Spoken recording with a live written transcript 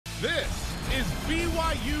This is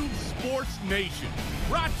BYU Sports Nation,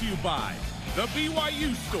 brought to you by the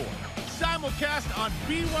BYU Store, simulcast on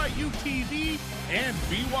BYU TV and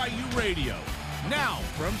BYU Radio. Now,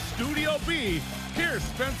 from Studio B, here's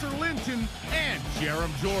Spencer Linton and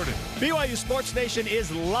Jarom Jordan. BYU Sports Nation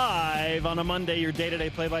is live on a Monday, your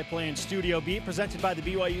day-to-day play-by-play in Studio B, presented by the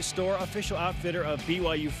BYU Store, official outfitter of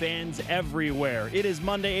BYU fans everywhere. It is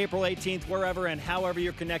Monday, April 18th, wherever and however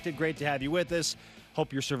you're connected. Great to have you with us.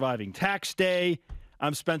 Hope you're surviving tax day.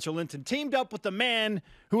 I'm Spencer Linton, teamed up with the man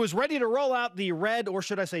who is ready to roll out the red, or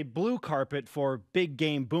should I say blue carpet for Big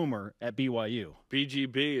Game Boomer at BYU.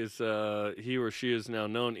 BGB is, he or she is now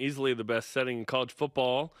known, easily the best setting in college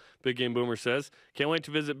football, Big Game Boomer says. Can't wait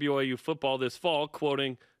to visit BYU football this fall,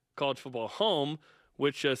 quoting College Football Home,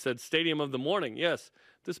 which said Stadium of the Morning. Yes,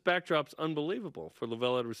 this backdrop's unbelievable for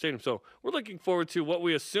LaVell Edwards Stadium. So we're looking forward to what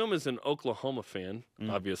we assume is an Oklahoma fan,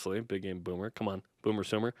 obviously, Big Game Boomer. Come on, Boomer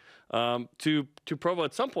Sooner. To Provo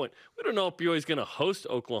at some point. We don't know if BYU is going to host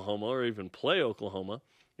Oklahoma or even play Oklahoma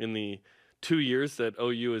in the 2 years that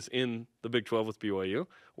OU is in the Big 12 with BYU,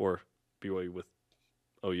 or BYU with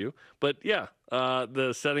OU. But yeah,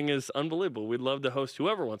 the setting is unbelievable. We'd love to host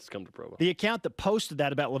whoever wants to come to Provo. The account that posted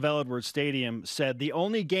that about LaVell Edwards Stadium said, the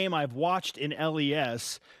only game I've watched in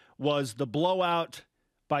LES was the blowout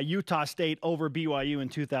by Utah State over BYU in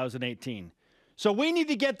 2018. So we need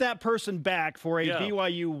to get that person back for a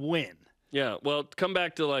BYU win. Yeah, well, come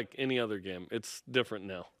back to like any other game. It's different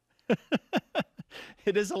now.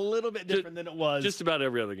 It is a little bit different than it was just about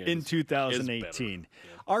every other game in 2018.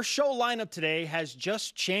 Our show lineup today has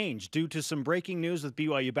just changed due to some breaking news with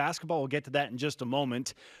BYU basketball. We'll get to that in just a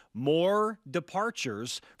moment. More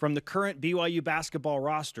departures from the current BYU basketball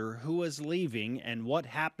roster. Who is leaving and what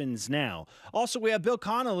happens now? Also, we have Bill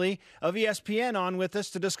Connelly of ESPN on with us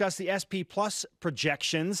to discuss the SP Plus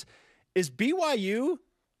projections. Is BYU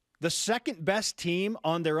the second best team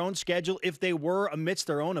on their own schedule if they were amidst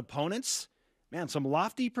their own opponents? Man, some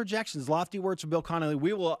lofty projections, lofty words from Bill Connelly.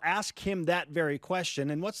 We will ask him that very question.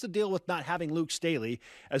 And what's the deal with not having Luke Staley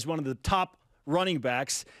as one of the top running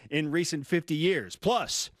backs in recent 50 years?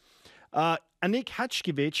 Plus, Annick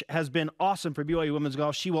Haczkiewicz has been awesome for BYU women's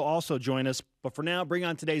golf. She will also join us. But for now, bring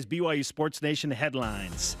on today's BYU Sports Nation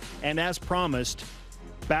headlines. And as promised,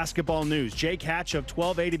 basketball news. Jake Hatch of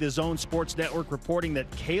 1280 The Zone Sports Network reporting that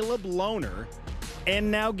Caleb Lohner and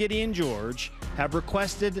now Gideon George have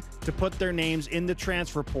requested to put their names in the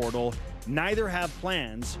transfer portal. Neither have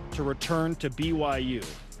plans to return to BYU.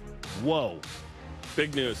 Whoa.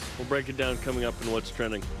 Big news. We'll break it down coming up in What's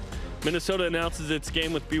Trending. Minnesota announces its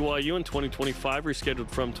game with BYU in 2025, rescheduled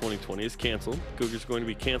from 2020, is canceled. Cougars are going to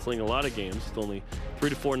be canceling a lot of games, with only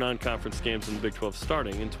 3 to 4 non-conference games in the Big 12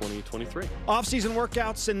 starting in 2023. Off-season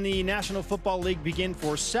workouts in the National Football League begin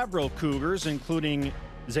for several Cougars, including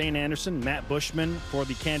Zane Anderson, Matt Bushman for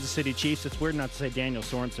the Kansas City Chiefs. It's weird not to say Daniel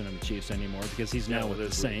Sorensen of the Chiefs anymore because he's now with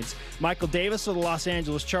the Saints. Michael Davis of the Los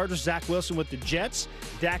Angeles Chargers, Zach Wilson with the Jets,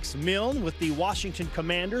 Dax Milne with the Washington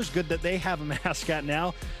Commanders. Good that they have a mascot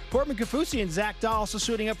now. Corbin Kaufusi and Zach Dahl also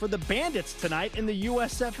suiting up for the Bandits tonight in the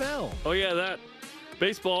USFL. Oh, yeah, that.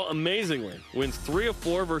 Baseball, amazingly, wins 3 of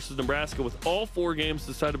 4 versus Nebraska with all 4 games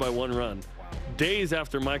decided by 1 run. Days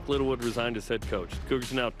after Mike Littlewood resigned as head coach. The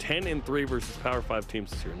Cougars are now 10-3 versus Power 5 teams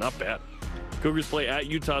this year. Not bad. Cougars play at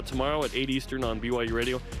Utah tomorrow at 8 Eastern on BYU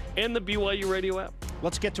Radio and the BYU Radio app.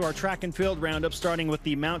 Let's get to our track and field roundup, starting with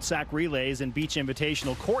the Mount Sac Relays and Beach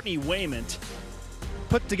Invitational. Courtney Waymont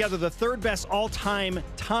put together the third best all-time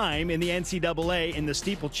time in the NCAA in the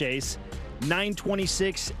steeplechase,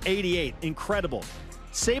 9:26.88. Incredible.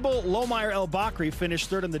 Sable Lohmeyer El Bakri finished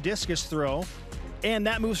third in the discus throw, and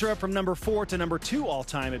that moves her up from number 4 to number 2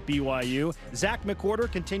 all-time at BYU. Zach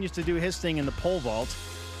McWhorter continues to do his thing in the pole vault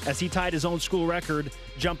as he tied his own school record,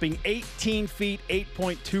 jumping 18 feet,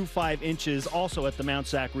 8.25 inches, also at the Mount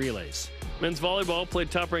Sac Relays. Men's volleyball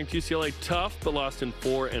played top-ranked UCLA tough, but lost in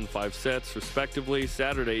 4 and 5 sets, respectively.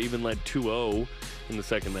 Saturday even led 2-0 in the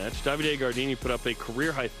second match. Davide Gardini put up a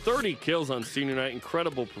career-high 30 kills on senior night.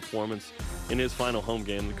 Incredible performance in his final home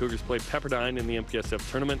game. The Cougars played Pepperdine in the MPSF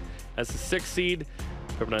tournament as the 6th seed.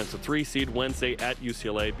 Pepperdine's the 3 seed Wednesday at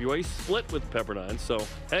UCLA. BYU split with Pepperdine, so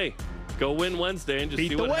hey, go win Wednesday and just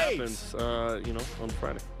see what happens, on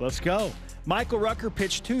Friday. Let's go. Michael Rucker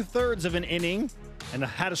pitched 2/3 of an inning and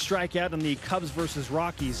had a strikeout in the Cubs versus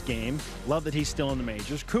Rockies game. Love that he's still in the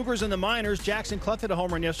majors. Cougars in the minors. Jackson Clough hit a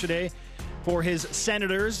home run yesterday for his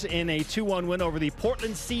Senators in a 2-1 win over the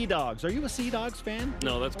Portland Sea Dogs. Are you a Sea Dogs fan?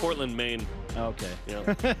 No, that's Portland, Maine. Okay.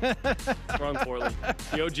 Yeah. Wrong Portland.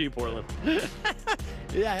 The OG Portland.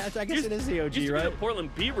 Yeah, I guess it is the OG, used to be right? the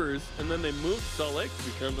Portland Beavers, and then they moved to Salt Lake to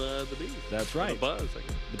become the Bees. That's right. The Buzz,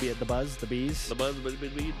 I guess. The Buzz, the Bees. The Buzz, the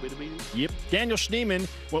Bees. Yep. Daniel Schneemann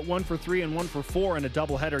went 1 for 3 and 1 for 4 in a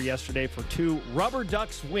doubleheader yesterday for 2 Rubber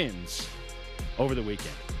Ducks wins over the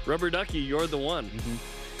weekend. Rubber Ducky, you're the one.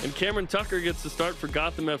 Mm-hmm. And Cameron Tucker gets the start for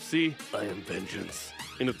Gotham FC. I am vengeance.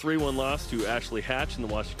 In a 3-1 loss to Ashley Hatch in the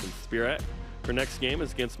Washington Spirit. Her next game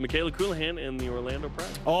is against Michaela Coulihan and the Orlando Pride.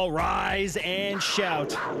 All rise and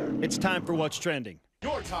shout. It's time for What's Trending.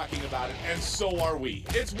 You're talking about it, and so are we.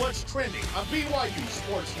 It's What's Trending on BYU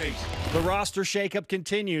Sports Nation. The roster shakeup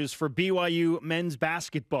continues for BYU men's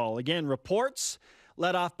basketball. Again, reports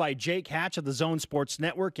led off by Jake Hatch of the Zone Sports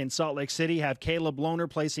Network in Salt Lake City have Caleb Lohner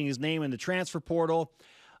placing his name in the transfer portal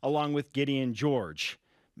along with Gideon George.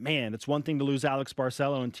 Man, it's one thing to lose Alex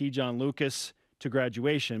Barcelo and T. John Lucas to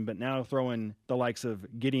graduation, but now throw in the likes of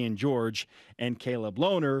Gideon George and Caleb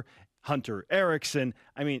Lohner, Hunter Erickson.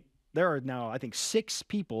 I mean, there are now, I think, 6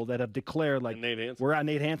 people that have declared, like, we're at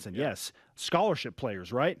Nate Hansen, yes. Scholarship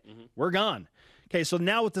players, right? Mm-hmm. We're gone. Okay, so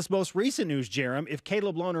now with this most recent news, Jarom, if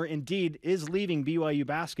Caleb Lohner indeed is leaving BYU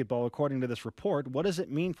basketball, according to this report, what does it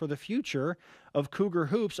mean for the future of Cougar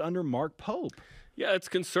Hoops under Mark Pope? Yeah, it's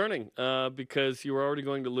concerning because you were already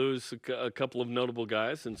going to lose a couple of notable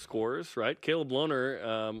guys and scorers, right? Caleb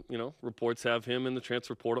Lohner, reports have him in the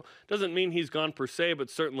transfer portal. Doesn't mean he's gone per se, but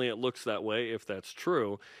certainly it looks that way if that's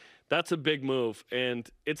true. That's a big move, and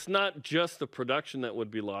it's not just the production that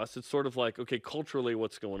would be lost. It's sort of like, okay, culturally,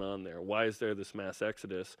 what's going on there? Why is there this mass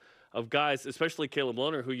exodus of guys, especially Caleb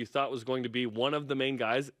Lohner, who you thought was going to be one of the main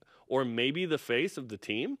guys or maybe the face of the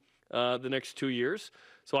team the next 2 years?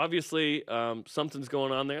 So obviously, something's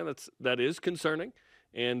going on there that is concerning,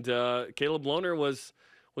 and Caleb Lohner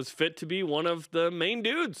was fit to be one of the main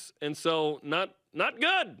dudes, and so not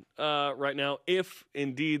good right now. If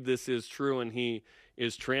indeed this is true, and he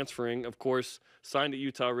is transferring, of course, signed at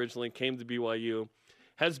Utah originally, came to BYU,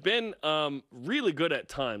 has been really good at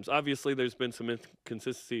times. Obviously, there's been some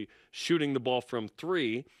inconsistency shooting the ball from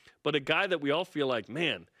 3, but a guy that we all feel like,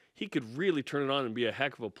 man, he could really turn it on and be a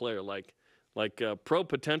heck of a player, like pro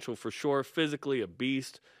potential for sure, physically a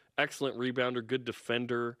beast, excellent rebounder, good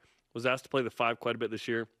defender, was asked to play the 5 quite a bit this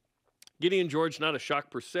year. Gideon George, not a shock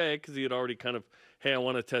per se, because he had already kind of, hey, I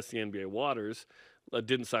want to test the NBA waters,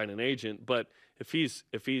 didn't sign an agent, but if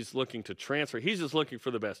he's looking to transfer, he's just looking for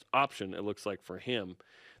the best option, it looks like, for him.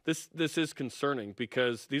 This is concerning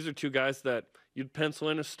because these are 2 guys that you'd pencil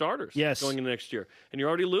in as starters going into next year. And you're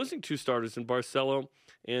already losing 2 starters in Barcelo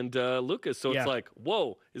and Lucas. So it's like,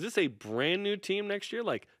 whoa, is this a brand new team next year?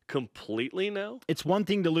 Like completely now? It's one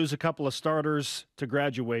thing to lose a couple of starters to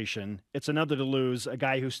graduation. It's another to lose a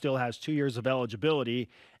guy who still has 2 years of eligibility.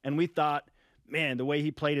 And we thought, man, the way he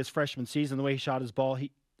played his freshman season, the way he shot his ball, he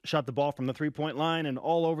shot the ball from the 3-point line and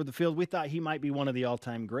all over the field. We thought he might be one of the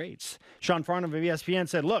all-time greats. Sean Farnham of ESPN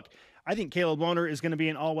said, look, I think Caleb Lohner is going to be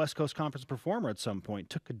an all-West Coast Conference performer at some point.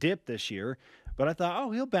 Took a dip this year, but I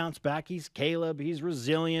thought, he'll bounce back. He's Caleb. He's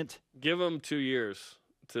resilient. Give him 2 years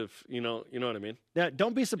to, you know what I mean? Yeah,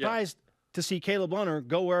 don't be surprised to see Caleb Lohner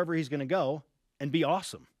go wherever he's going to go and be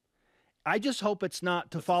awesome. I just hope it's not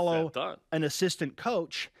to follow an assistant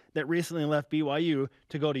coach that recently left BYU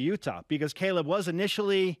to go to Utah, because Caleb was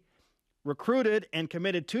initially recruited and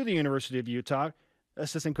committed to the University of Utah.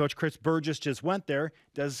 Assistant coach Chris Burgess just went there.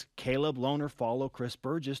 Does Caleb Lohner follow Chris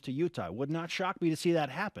Burgess to Utah? Would not shock me to see that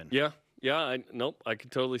happen. Yeah. Nope, I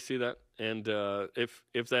could totally see that. And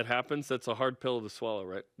if that happens, that's a hard pill to swallow,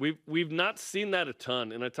 right? We've not seen that a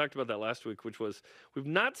ton, and I talked about that last week, which was we've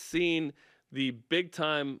not seen the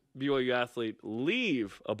big-time BYU athlete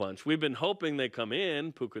leave a bunch. We've been hoping they come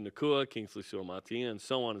in, Puka Nacua, Kingsley Suamati, and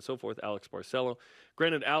so on and so forth, Alex Barcelo.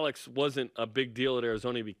 Granted, Alex wasn't a big deal at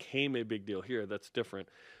Arizona. He became a big deal here. That's different.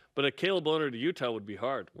 But a Caleb Lohner to Utah would be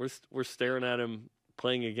hard. We're staring at him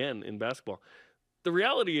playing again in basketball. The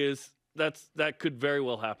reality is that could very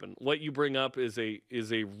well happen. What you bring up is a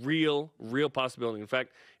real possibility. In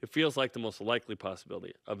fact, it feels like the most likely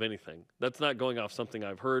possibility of anything. That's not going off something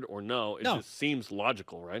I've heard or know. It just seems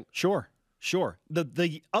logical, right? Sure.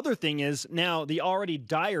 The other thing is now the already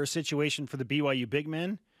dire situation for the BYU big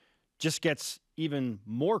men just gets even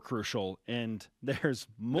more crucial, and there's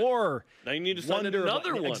more. Now you need to sign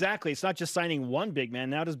another one. Exactly. It's not just signing one big man.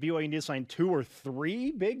 Now does BYU need to sign 2 or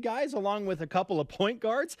 3 big guys along with a couple of point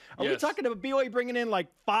guards? Are we talking about BYU bringing in like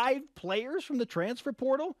 5 players from the transfer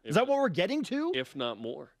portal? Is that what we're getting to? If not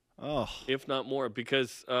more. Oh. If not more,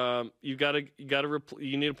 because you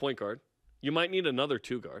need a point guard. You might need another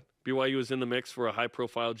 2 guard. BYU is in the mix for a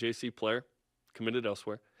high-profile JC player, committed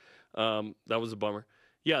elsewhere. That was a bummer.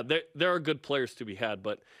 Yeah, there are good players to be had,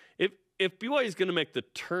 but if BYU is going to make the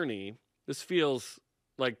tourney, this feels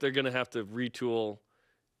like they're going to have to retool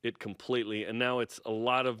it completely, and now it's a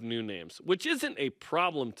lot of new names, which isn't a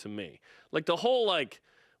problem to me. Like the whole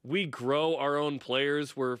we grow our own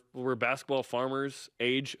players, we're basketball farmers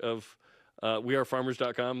age of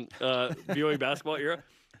wearefarmers.com BYU basketball era.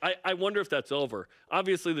 I wonder if that's over.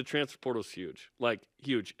 Obviously, the transfer portal is huge,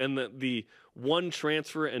 huge, and the one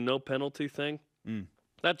transfer and no penalty thing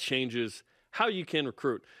that changes how you can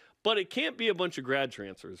recruit. But it can't be a bunch of grad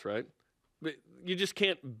transfers, right? You just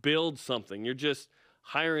can't build something. You're just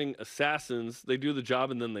hiring assassins. They do the job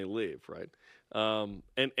and then they leave, right?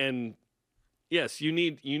 And yes, you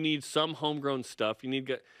need some homegrown stuff. You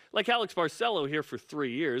need like Alex Barcelo here for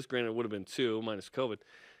 3 years. Granted, it would have been 2 minus COVID.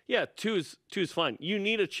 Yeah, two is fine. You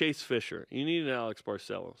need a Chase Fisher. You need an Alex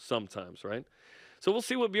Barcelo sometimes, right? So we'll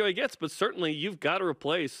see what BYU gets, but certainly you've got to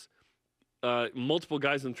replace multiple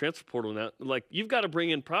guys in the transfer portal now. Like you've got to bring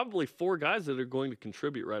in probably 4 guys that are going to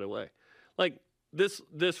contribute right away. Like this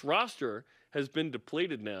roster has been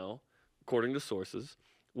depleted now, according to sources,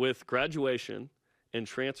 with graduation and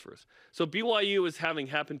transfers. So BYU is having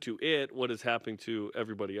happened to it what is happening to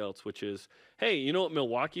everybody else, which is, hey, you know what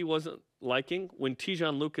Milwaukee wasn't liking? When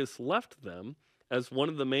Tijon Lucas left them as one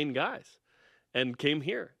of the main guys and came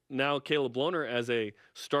here. Now Caleb Lohner as a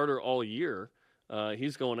starter all year,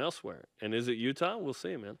 he's going elsewhere. And is it Utah? We'll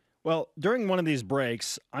see, man. Well, during one of these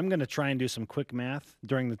breaks, I'm going to try and do some quick math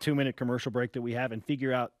during the 2-minute commercial break that we have and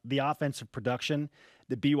figure out the offensive production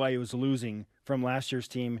that BYU is losing from last year's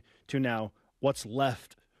team to now what's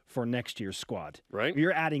left for next year's squad. Right.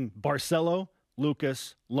 You're adding Barcelo,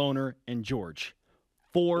 Lucas, Lohner, and George.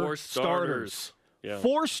 4 starters. Yeah.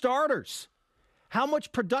 4 starters. How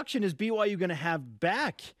much production is BYU going to have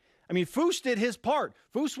back? I mean, Foose did his part.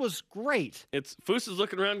 Foose was great. Foose is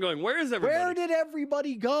looking around going, where is everybody? Where did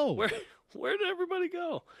everybody go? Where did everybody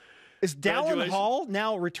go? Is Dallin Hall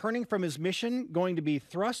now returning from his mission going to be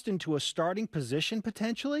thrust into a starting position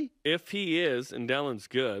potentially? If he is, and Dallin's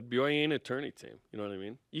good, BYU ain't a tourney team. You know what I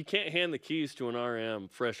mean? You can't hand the keys to an RM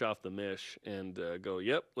fresh off the mish and go,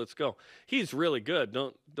 yep, let's go. He's really good.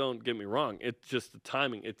 Don't get me wrong. It's just the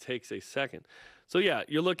timing. It takes a second. So, yeah,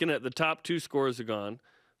 you're looking at the top 2 scorers are gone.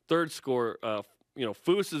 Third score,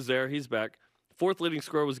 Foose is there. He's back. 4th leading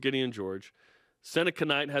scorer was Gideon George. Seneca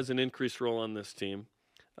Knight has an increased role on this team.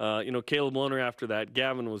 Caleb Lohner after that.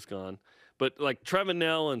 Gavin was gone. But, Trevin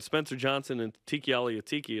Nell and Spencer Johnson and Tiki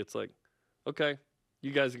Aliatiki, it's like, okay,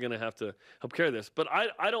 you guys are going to have to help carry this. But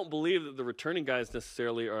I don't believe that the returning guys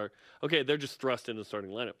necessarily are, okay, they're just thrust into the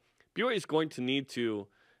starting lineup. BYU is going to need to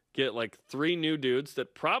get 3 new dudes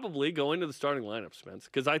that probably go into the starting lineup, Spence.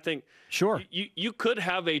 Because I think sure you could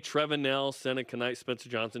have a Trevin Nell, Seneca Knight, Spencer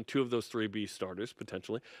Johnson, 2 of those 3 be starters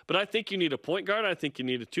potentially. But I think you need a point guard. I think you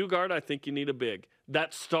need a 2 guard. I think you need a big.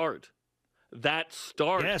 That start.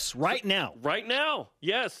 Yes, right now. Right now,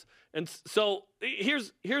 yes. And so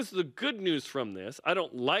here's the good news from this. I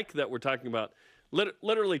don't like that we're talking about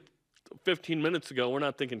literally 15 minutes ago. We're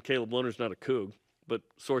not thinking Caleb Lohner's not a Coug. But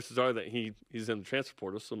sources are that he's in the transfer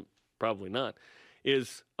portal, so probably not,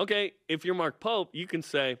 is, okay, if you're Mark Pope, you can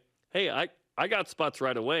say, hey, I got spots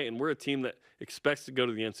right away, and we're a team that expects to go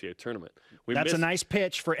to the NCAA tournament. That's a nice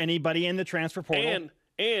pitch for anybody in the transfer portal.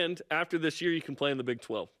 And after this year, you can play in the Big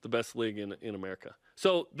 12, the best league in America.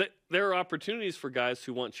 So there are opportunities for guys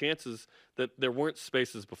who want chances that there weren't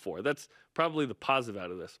spaces before. That's probably the positive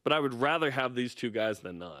out of this. But I would rather have these 2 guys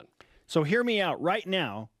than not. So hear me out right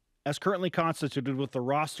now. As currently constituted with the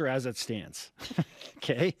roster as it stands.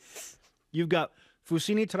 Okay? You've got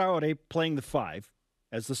Fousseyni Traore playing the 5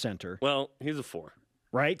 as the center. Well, he's a 4.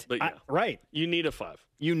 Right? But yeah. Right. You need a 5.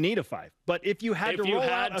 You need a 5. But if you had to roll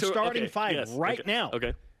out a starting 5 now,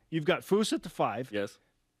 you've got Foose at the 5. Yes.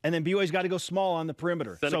 And then BYU's got to go small on the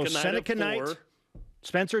perimeter. Seneca Knight,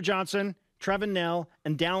 Spencer Johnson, Trevin Nell,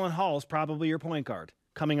 and Dallin Hall is probably your point guard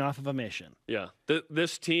coming off of a mission. Yeah.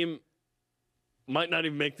 This team might not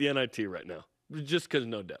even make the NIT right now, just because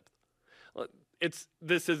no depth.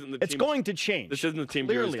 This isn't the team. It's going to change. This isn't the team.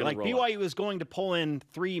 Clearly, BYU is going to pull in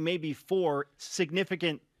 3, maybe 4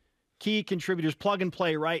 significant key contributors, plug and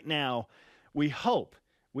play right now. We hope.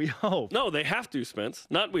 No, they have to, Spence.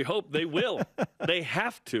 Not we hope. They will. They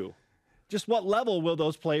have to. Just what level will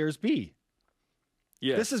those players be?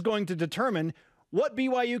 Yes. This is going to determine what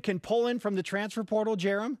BYU can pull in from the transfer portal,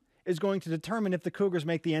 Jarom, is going to determine if the Cougars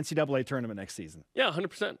make the NCAA tournament next season. Yeah,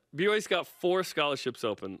 100%. BYU's got 4 scholarships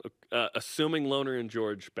open, assuming Lohner and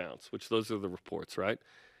George bounce, which those are the reports, right?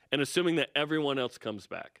 And assuming that everyone else comes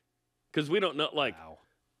back. Because we don't know, wow.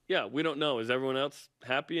 Yeah, we don't know. Is everyone else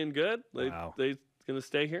happy and good? They going to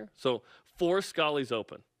stay here? So 4 schollies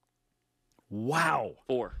open. Wow.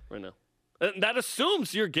 4 right now. And that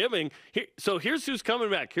assumes you're giving. So here's who's coming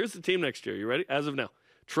back. Here's the team next year. You ready? As of now,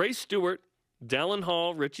 Trey Stewart, Dallin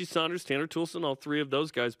Hall, Richie Saunders, Tanner Toolson, all three of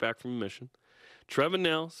those guys back from a mission. Trevin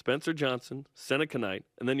Nell, Spencer Johnson, Seneca Knight,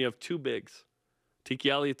 and then you have two bigs, Tiki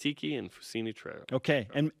Aliatiki and Fusini Trero. Okay,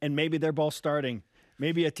 and maybe they're both starting.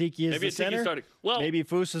 Maybe Atiki is the center. Starting. Well, maybe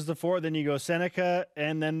Fus is the 4, then you go Seneca,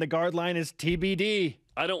 and then the guard line is TBD.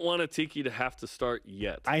 I don't want Atiki to have to start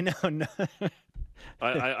yet. I know. No.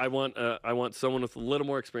 I want someone with a little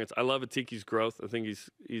more experience. I love Atiki's growth. I think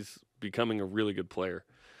he's becoming a really good player.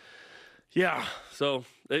 Yeah. So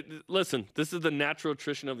listen, this is the natural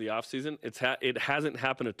attrition of the offseason. It hasn't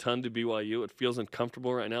happened a ton to BYU. It feels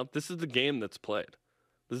uncomfortable right now. This is the game that's played.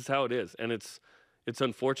 This is how it is, and it's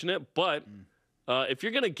unfortunate. But if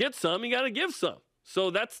you're gonna get some, you got to give some.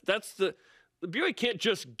 So that's the BYU can't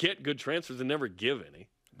just get good transfers and never give any.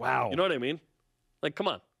 Wow. You know what I mean? Like, come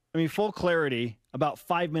on. I mean, full clarity, about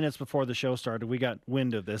 5 minutes before the show started, we got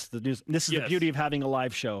wind of this. The news. This is the beauty of having a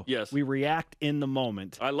live show. Yes. We react in the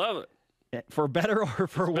moment. I love it. For better or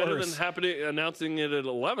for worse. Better than announcing it at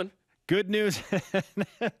 11. Good news,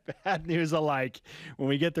 bad news alike. When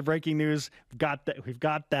we get the breaking news, we've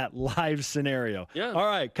got that live scenario. Yeah. All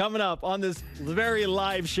right, coming up on this very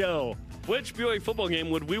live show. Which BYU football game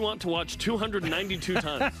would we want to watch 292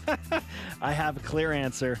 times? I have a clear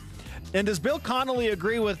answer. And does Bill Connelly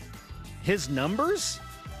agree with his numbers?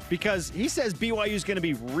 Because he says BYU is going to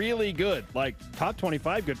be really good, like top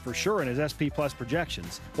 25 good for sure in his SP Plus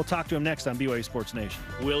projections. We'll talk to him next on BYU Sports Nation.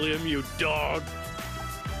 William, you dog.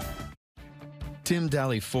 Tim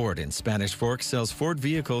Daly Ford in Spanish Fork sells Ford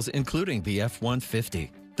vehicles including the F-150,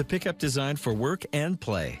 the pickup designed for work and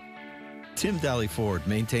play. Tim Daly Ford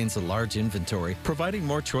maintains a large inventory, providing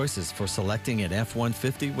more choices for selecting an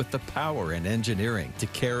F-150 with the power and engineering to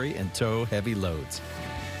carry and tow heavy loads.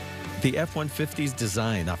 The F-150's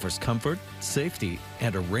design offers comfort, safety,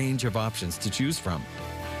 and a range of options to choose from.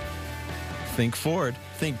 Think Ford,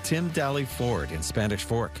 think Tim Daly Ford in Spanish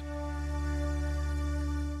Fork.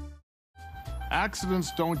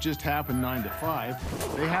 Accidents don't just happen 9 to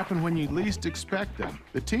 5. They happen when you least expect them.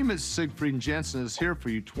 The team at Siegfried & Jensen is here for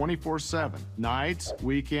you 24/7. Nights,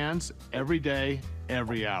 weekends, every day,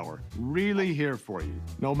 every hour. Really here for you.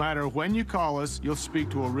 No matter when you call us, you'll speak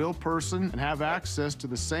to a real person and have access to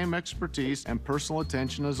the same expertise and personal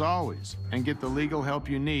attention as always, and get the legal help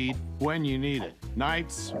you need when you need it.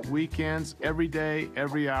 Nights, weekends, every day,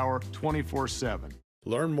 every hour, 24/7.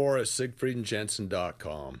 Learn more at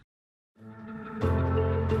siegfriedandjensen.com.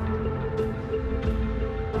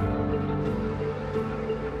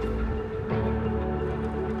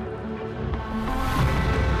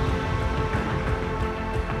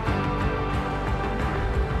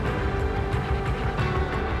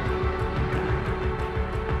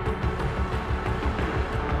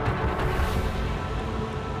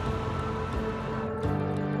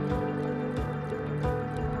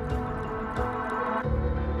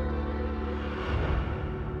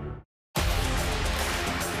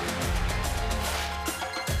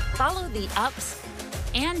 Follow the ups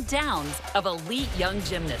and downs of elite young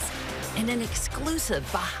gymnasts in an exclusive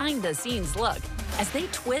behind-the-scenes look as they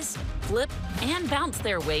twist, flip, and bounce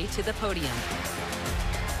their way to the podium.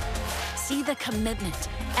 See the commitment,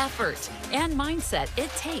 effort, and mindset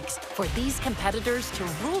it takes for these competitors to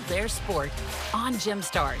rule their sport on Gym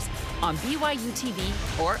Stars, on BYU TV,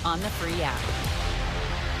 or on the free app.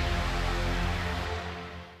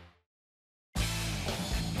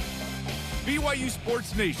 BYU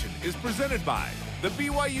Sports Nation is presented by the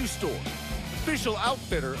BYU Store, official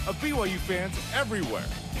outfitter of BYU fans everywhere.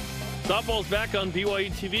 Softball's back on BYU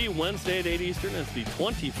TV Wednesday at 8 Eastern as the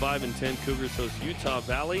 25-10 Cougars host Utah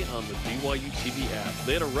Valley on the BYU TV app.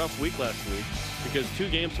 They had a rough week last week because 2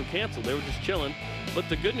 games were canceled. They were just chilling. But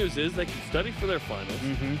the good news is they can study for their finals,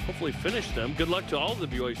 hopefully finish them. Good luck to all of the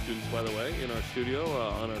BYU students, by the way, in our studio,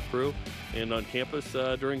 on our crew, and on campus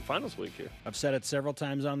during finals week here. I've said it several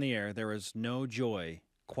times on the air. There is no joy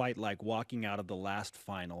quite like walking out of the last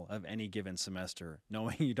final of any given semester,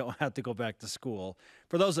 knowing you don't have to go back to school.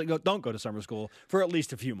 For those that don't go to summer school, for at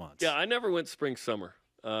least a few months. Yeah, I never went spring, summer.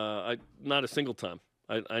 Not a single time.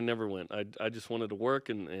 I never went. I just wanted to work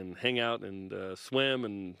and hang out and swim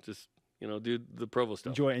and just, do the Provo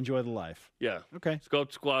stuff. Enjoy the life. Yeah. Okay. Just go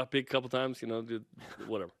up to Squaw Peak a couple times, do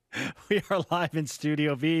whatever. We are live in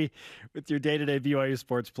Studio V with your day-to-day BYU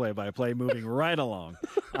sports play-by-play moving right along.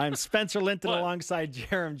 I'm Spencer Linton alongside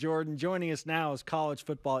Jarom Jordan. Joining us now is college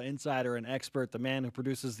football insider and expert, the man who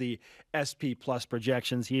produces the SP Plus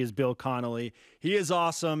projections. He is Bill Connelly. He is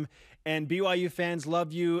awesome, and BYU fans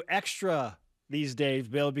love you extra these days,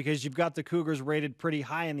 Bill, because you've got the Cougars rated pretty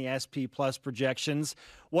high in the SP Plus projections.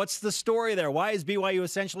 What's the story there? Why is BYU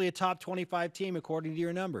essentially a top 25 team according to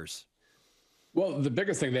your numbers? Well, the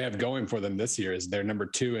biggest thing they have going for them this year is they're number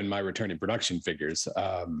 2 in my returning production figures.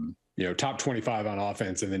 Top 25 on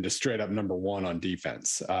offense and then just straight up number 1 on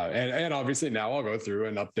defense. And obviously now I'll go through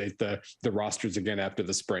and update the rosters again after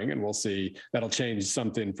the spring, and we'll see. That'll change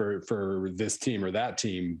something for this team or that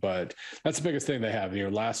team. But that's the biggest thing they have.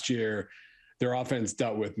 Last year, their offense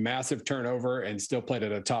dealt with massive turnover and still played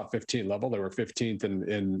at a top 15 level. They were 15th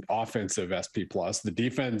in offensive SP plus. The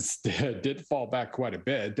defense did fall back quite a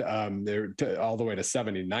bit. They're all the way to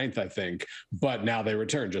 79th, I think, but now they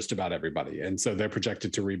return just about everybody. And so they're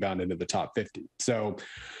projected to rebound into the top 50. So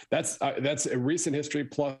that's a recent history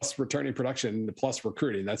plus returning production plus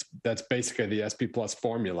recruiting. That's basically the SP plus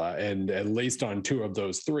formula. And at least on 2 of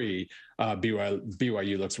those 3,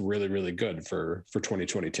 BYU looks really, really good for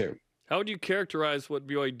 2022. How would you characterize what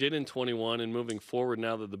BYU did in 21 and moving forward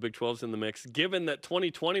now that the Big 12's in the mix, given that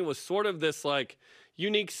 2020 was sort of this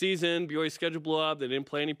unique season? BYU schedule blew up. They didn't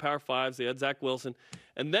play any Power 5s. They had Zach Wilson.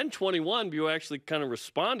 And then 21, BYU actually kind of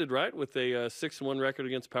responded, right, with a 6-1 record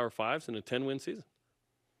against Power 5s and a 10-win season.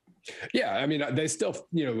 Yeah, I mean, they still,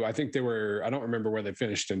 I think they were, I don't remember where they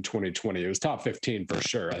finished in 2020. It was top 15 for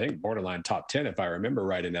sure. I think borderline top 10, if I remember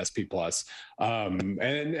right, in SP plus. And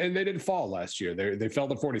they didn't fall last year. They fell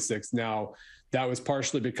to 46. Now, that was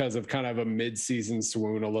partially because of kind of a mid-season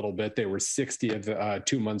swoon a little bit. They were 60th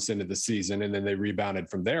 2 months into the season, and then they rebounded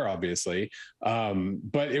from there, obviously.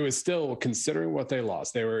 But it was still, considering what they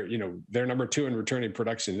lost, they were, they're number 2 in returning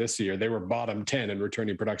production this year. They were bottom 10 in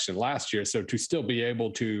returning production last year. So to still be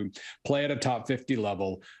able to play at a top 50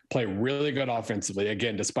 level, play really good offensively,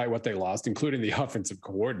 again, despite what they lost, including the offensive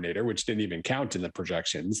coordinator, which didn't even count in the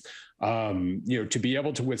projections, to be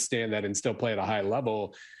able to withstand that and still play at a high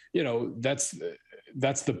level, that's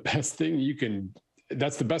the best thing you can.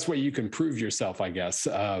 That's the best way you can prove yourself, I guess,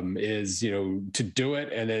 is, to do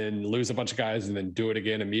it and then lose a bunch of guys and then do it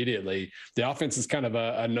again immediately. The offense is kind of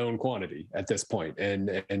a known quantity at this point,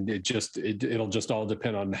 and it'll just all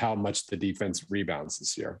depend on how much the defense rebounds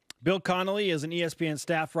this year. Bill Connelly is an ESPN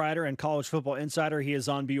staff writer and college football insider. He is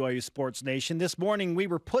on BYU Sports Nation. This morning, we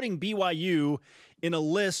were putting BYU in a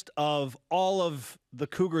list of all of the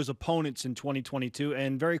Cougars' opponents in 2022,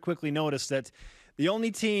 and very quickly noticed that the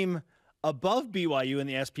only team above BYU in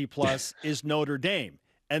the SP Plus is Notre Dame.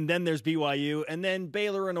 And then there's BYU, and then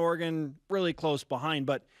Baylor and Oregon really close behind.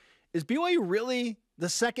 But is BYU really the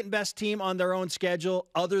second best team on their own schedule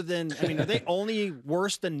other than, are they only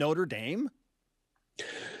worse than Notre Dame?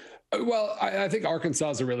 Well, I think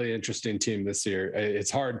Arkansas is a really interesting team this year. It's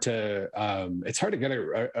hard to get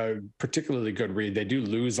a particularly good read. They do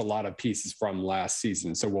lose a lot of pieces from last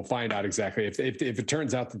season, so we'll find out exactly if it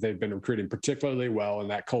turns out that they've been recruiting particularly well and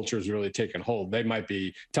that culture has really taken hold. They might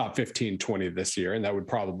be top 15, 20 this year, and that would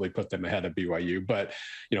probably put them ahead of BYU. But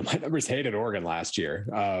my numbers hated Oregon last year,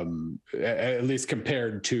 at least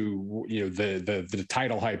compared to the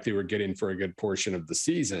title hype they were getting for a good portion of the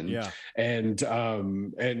season. Yeah, and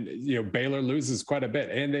Baylor loses quite a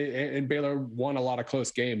bit, and Baylor won a lot of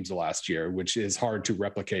close games last year, which is hard to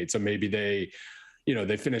replicate. So maybe they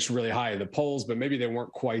finished really high in the polls, but maybe they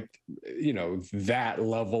weren't quite, that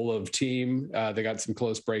level of team. They got some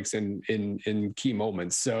close breaks in key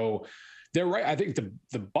moments. So they're right. I think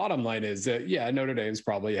the bottom line is that, Notre Dame's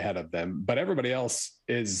probably ahead of them, but everybody else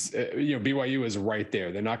is, BYU is right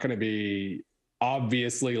there. They're not going to be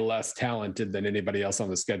obviously less talented than anybody else on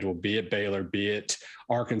the schedule, be it Baylor, be it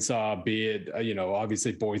Arkansas, be it,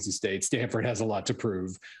 obviously Boise State. Stanford has a lot to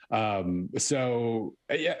prove. There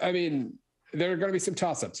are going to be some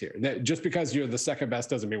toss-ups here. Just because you're the second best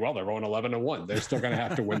doesn't mean, they're going 11-1. They're still going to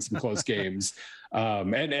have to win some close games.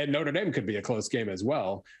 And Notre Dame could be a close game as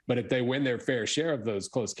well. But if they win their fair share of those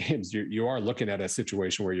close games, you are looking at a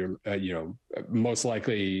situation where you're, most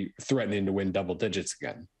likely threatening to win double digits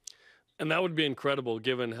again. And that would be incredible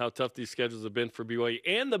given how tough these schedules have been for BYU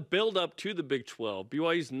and the build-up to the Big 12.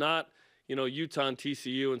 BYU's not, Utah and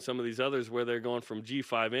TCU and some of these others where they're going from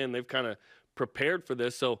G5 in. They've kind of prepared for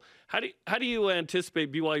this. So how do you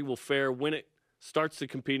anticipate BYU will fare when it starts to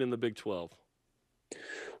compete in the Big 12?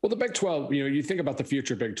 Well, the Big 12, you think about the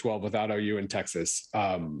future Big 12 without OU and Texas.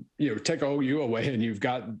 Take OU away and you've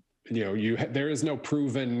got – there is no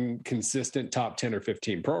proven consistent top 10 or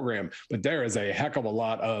 15 program, but there is a heck of a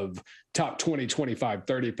lot of top 20, 25,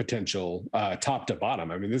 30 potential top to bottom.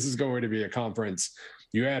 This is going to be a conference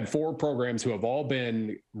You had 4 programs who have all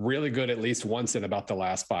been really good at least once in about the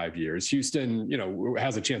last 5 years. Houston,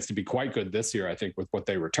 has a chance to be quite good this year, I think, with what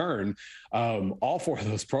they return. All 4 of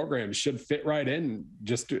those programs should fit right in.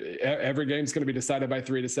 Just every game's going to be decided by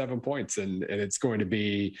 3 to 7 points. And it's going to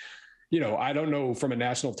be, I don't know from a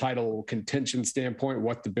national title contention standpoint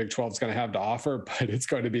what the Big 12 is going to have to offer, but it's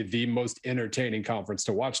going to be the most entertaining conference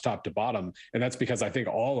to watch top to bottom. And that's because I think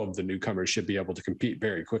all of the newcomers should be able to compete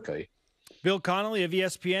very quickly. Bill Connelly of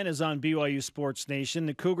ESPN is on BYU Sports Nation.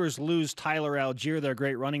 The Cougars lose Tyler Algier, their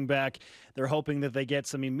great running back. They're hoping that they get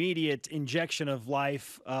some immediate injection of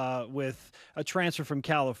life with a transfer from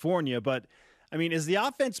California. But, is the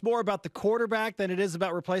offense more about the quarterback than it is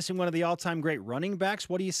about replacing one of the all-time great running backs?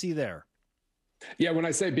 What do you see there? Yeah, when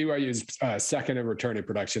I say BYU's second in returning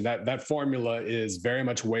production, that formula is very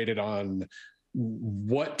much weighted on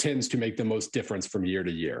what tends to make the most difference from year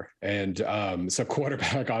to year. And so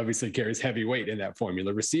quarterback obviously carries heavy weight in that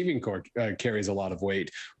formula. Receiving core carries a lot of weight.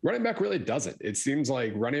 Running back really doesn't. It seems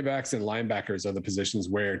like running backs and linebackers are the positions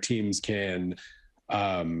where teams can,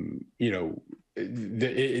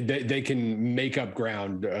 they can make up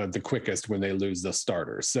ground the quickest when they lose the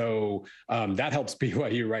starter. So that helps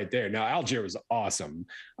BYU right there. Now, Algier was awesome.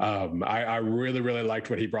 I really, really liked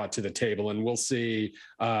what he brought to the table, and we'll see,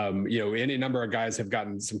 any number of guys have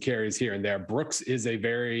gotten some carries here and there. Brooks is a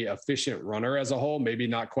very efficient runner as a whole, maybe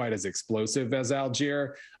not quite as explosive as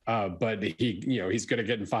Algier, but he's good at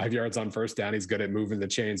getting 5 yards on first down. He's good at moving the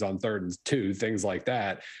chains on 3rd and 2, things like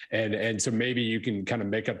that. And so maybe you can kind of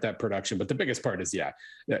make up that production. But the biggest part is,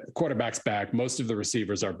 quarterback's back. Most of the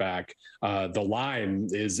receivers are back. The line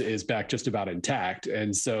is back just about intact.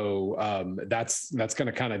 And so that's going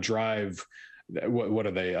to kind of drive, what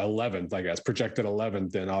are they, 11th, I guess, projected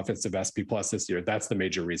 11th in offensive SP plus this year. That's the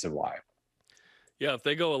major reason why. Yeah, if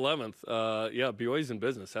they go 11th, BYU's in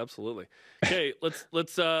business, absolutely. Okay,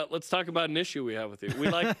 let's talk about an issue we have with you. We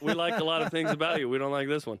like a lot of things about you. We don't like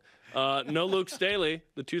this one. No Luke Staley,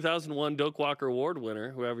 the 2001 Doak Walker Award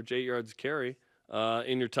winner, who averaged 8 yards a carry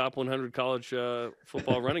in your top 100 college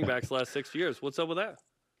football running backs the last 6 years. What's up with that?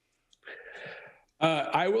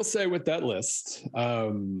 I will say with that list,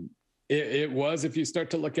 it was, if you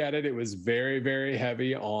start to look at it, it was very, very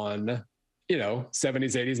heavy on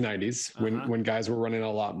 70s, 80s, 90s when guys were running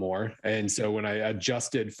a lot more. And so when I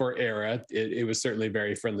adjusted for era, it was certainly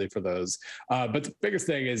very friendly for those. But the biggest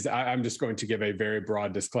thing is I'm just going to give a very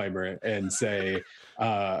broad disclaimer and say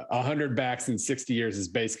 100 backs in 60 years is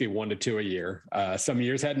basically 1 to 2 a year. Some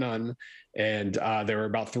years had none. And there were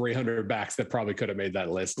about 300 backs that probably could have made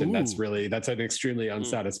that list. And that's an extremely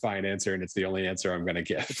unsatisfying answer. And it's the only answer I'm going to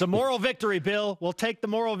give. It's a moral victory, Bill. We'll take the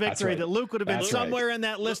moral victory that Luke would have been somewhere in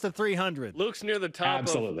that list of 300. Luke's near the top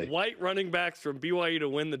of white running backs from BYU to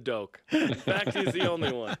win the Doak. In fact, he's the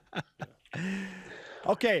only one.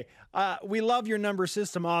 Okay. We love your number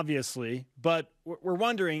system, obviously, but we're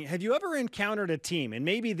wondering, have you ever encountered a team, and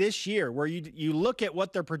maybe this year, where you look at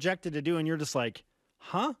what they're projected to do and you're just like,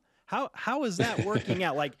 huh? How is that working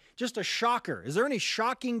out? Like, just a shocker. Is there any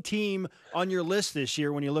shocking team on your list this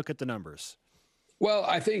year when you look at the numbers? Well,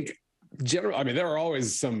 I think there are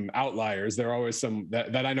always some outliers. There are always some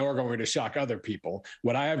that I know are going to shock other people.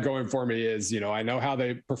 What I have going for me is, I know how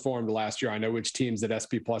they performed last year. I know which teams that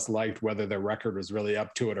SP Plus liked, whether their record was really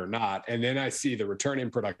up to it or not. And then I see the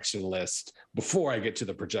returning production list before I get to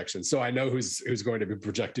the projection. So I know who's going to be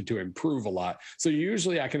projected to improve a lot. So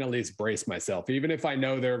usually I can at least brace myself, even if I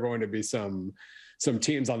know there are going to be some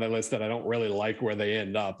teams on the list that I don't really like where they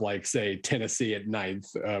end up, like say Tennessee at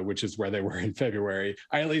 9th, which is where they were in February.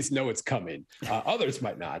 I at least know it's coming. Others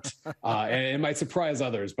might not, and it might surprise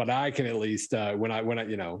others. But I can at least when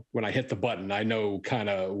I hit the button, I know kind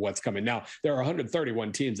of what's coming. Now there are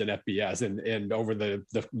 131 teams in FBS, and over the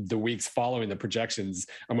weeks following the projections,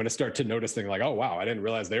 I'm going to start to notice things like, oh wow, I didn't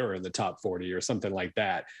realize they were in the top 40 or something like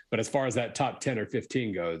that. But as far as that top 10 or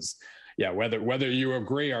 15 goes, yeah, whether you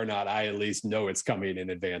agree or not, I at least know it's coming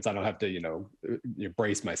in advance. I don't have to,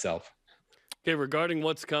 brace myself. Okay, regarding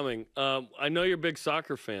what's coming, I know you're a big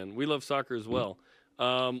soccer fan. We love soccer as well.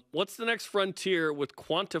 What's the next frontier with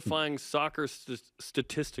quantifying soccer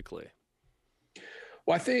statistically?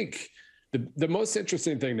 Well, I think the most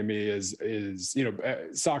interesting thing to me is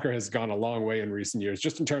soccer has gone a long way in recent years,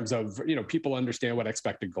 just in terms of, people understand what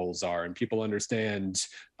expected goals are, and people understand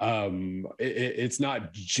it's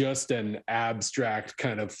not just an abstract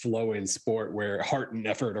kind of flowing sport where heart and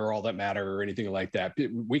effort are all that matter or anything like that.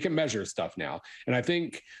 We can measure stuff now. And I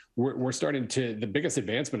think we're starting to, the biggest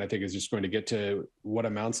advancement I think is just going to get to what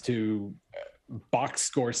amounts to box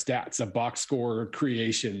score stats, a box score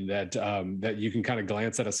creation that that you can kind of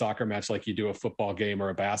glance at a soccer match like you do a football game or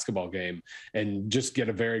a basketball game and just get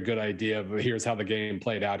a very good idea of here's how the game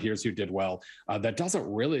played out, here's who did well. That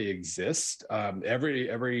doesn't really exist.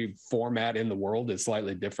 Every format in the world is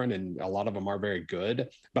slightly different, and a lot of them are very good.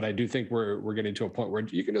 But I do think we're getting to a point where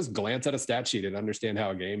you can just glance at a stat sheet and understand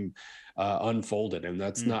how a game unfolded, and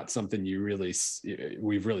that's not something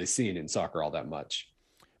we've really seen in soccer all that much.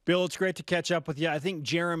 Bill, it's great to catch up with you. I think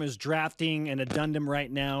Jarom is drafting an addendum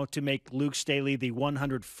right now to make Luke Staley the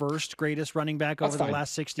 101st greatest running back over the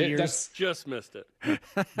last 60 years. Just missed it.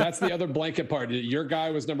 That's the other blanket part. Your guy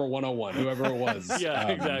was number 101, whoever it was. Yeah,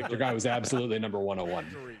 exactly. Your guy was absolutely number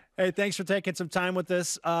 101. Hey, thanks for taking some time with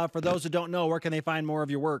us. For those who don't know, where can they find more of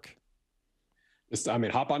your work?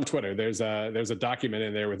 Hop on Twitter. There's a document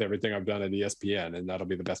in there with everything I've done at ESPN, and that'll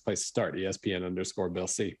be the best place to start. ESPN_Bill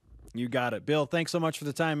C. You got it. Bill, thanks so much for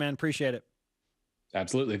the time, man. Appreciate it.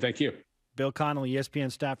 Absolutely. Thank you. Bill Connelly, ESPN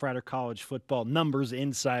staff writer, college football numbers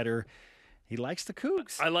insider. He likes the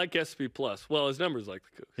Cougs. I like SP+. Well, his numbers like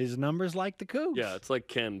the Cougs. His numbers like the Cougs. Yeah, it's like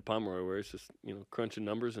Ken Pomeroy, where it's just, crunching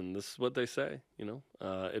numbers, and this is what they say,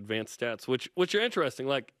 advanced stats, which are interesting.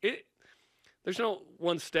 Like, there's no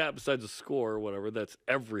one stat besides a score or whatever that's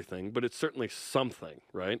everything, but it's certainly something,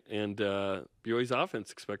 right? And BYU's offense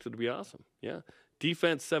expected to be awesome. Yeah.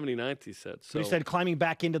 Defense 79th, he said. So he said climbing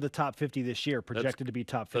back into the top 50 this year, projected to be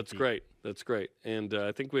top 50. That's great. That's great. And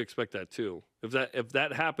I think we expect that too. If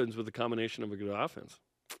that happens with a combination of a good offense,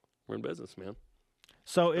 we're in business, man.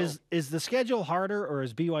 So is the schedule harder, or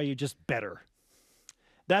is BYU just better?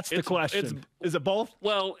 That's the question. Is it both?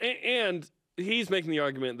 Well, and he's making the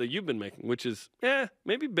argument that you've been making, which is,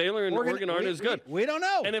 maybe Baylor and Oregon aren't as good. We don't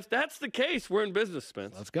know. And if that's the case, we're in business,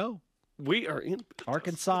 Spence. Let's go. We are in business.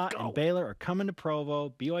 Arkansas and Baylor are coming to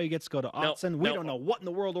Provo. BYU gets to go to Autzen. We don't know what in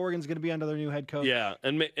the world Oregon's going to be under their new head coach. Yeah,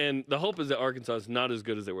 and the hope is that Arkansas is not as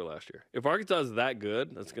good as they were last year. If Arkansas is that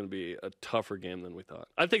good, that's going to be a tougher game than we thought.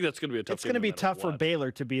 I think that's going to be a tough game. It's going to be tough for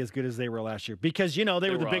Baylor to be as good as they were last year because, they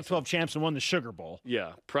were the Big 12 champs and won the Sugar Bowl.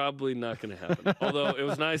 Yeah, probably not going to happen. Although it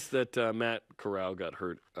was nice that Matt Corral got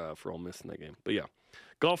hurt for Ole Miss in that game. But yeah,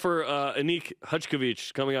 golfer Annick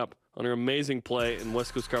Haczkiewicz coming up on her amazing play in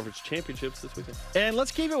West Coast Conference Championships this weekend. And let's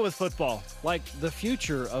keep it with football, like the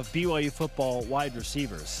future of BYU football wide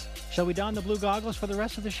receivers. Shall we don the blue goggles for the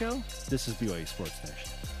rest of the show? This is BYU Sports Nation.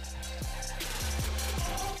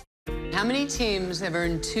 How many teams have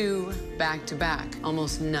earned 2 back-to-back?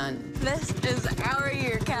 Almost none. This is our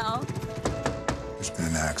year, Cal. There's been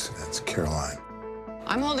an accident. It's Caroline.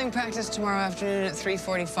 I'm holding practice tomorrow afternoon at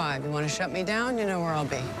 3:45. You want to shut me down? You know where I'll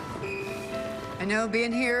be. I know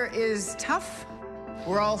being here is tough.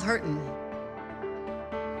 We're all hurting.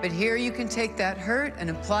 But here you can take that hurt and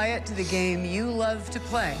apply it to the game you love to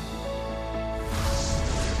play.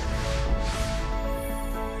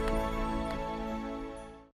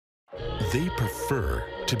 They prefer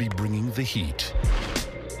to be bringing the heat,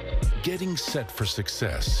 getting set for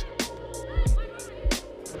success,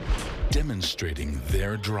 demonstrating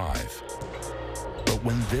their drive. But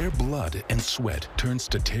when their blood and sweat turns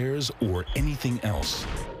to tears or anything else,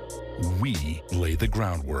 we lay the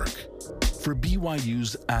groundwork for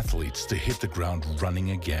BYU's athletes to hit the ground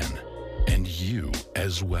running again, and you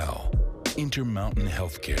as well. Intermountain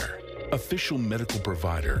Healthcare, official medical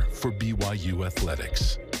provider for BYU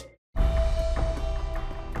Athletics.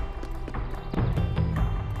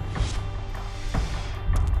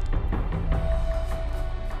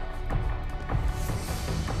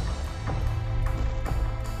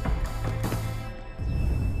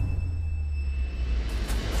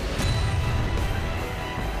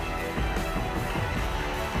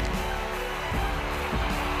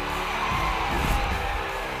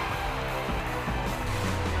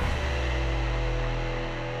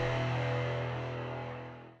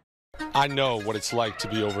 I know what it's like to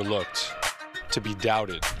be overlooked, to be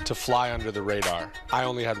doubted, to fly under the radar. I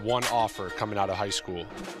only had one offer coming out of high school,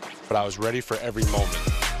 but I was ready for every moment,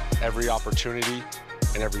 every opportunity,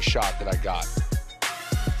 and every shot that I got.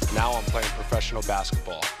 Now I'm playing professional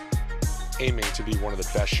basketball, aiming to be one of the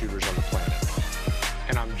best shooters on the planet.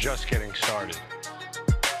 And I'm just getting started.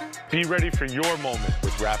 Be ready for your moment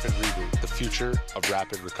with Rapid Reboot, the future of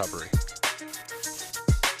rapid recovery.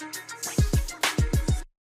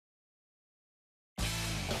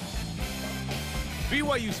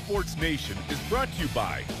 BYU Sports Nation is brought to you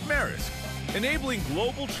by Maersk, enabling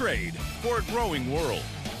global trade for a growing world.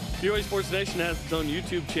 BYU Sports Nation has its own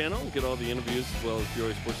YouTube channel. Get all the interviews as well as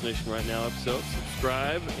BYU Sports Nation Right Now episodes.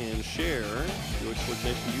 Subscribe and share BYU Sports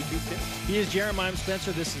Nation YouTube channel. He is Jarom and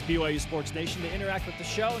Spencer. This is BYU Sports Nation. To interact with the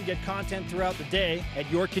show and get content throughout the day at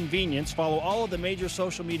your convenience, follow all of the major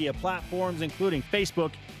social media platforms, including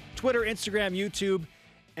Facebook, Twitter, Instagram, YouTube,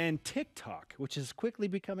 and TikTok, which is quickly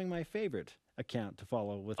becoming my favorite account to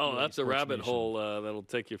follow with. Oh, that's a rabbit Nation. hole that'll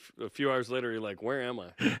take you a few hours later. You're like, where am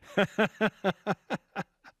I?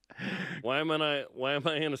 Why am I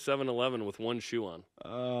in a 7-Eleven with one shoe on?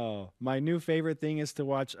 Oh, my new favorite thing is to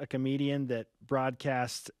watch a comedian that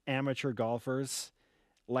broadcasts amateur golfers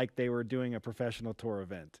like they were doing a professional tour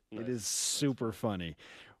event. Nice. It is super funny.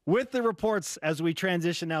 With the reports as we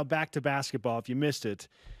transition now back to basketball, if you missed it,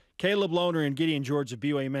 Caleb Lohner and Gideon George of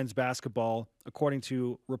BYU men's basketball, according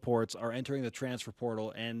to reports, are entering the transfer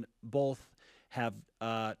portal, and both have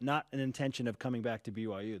not an intention of coming back to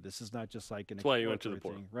BYU. This is not just like an That's why you went to the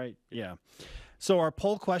portal. Thing, right? Yeah. So our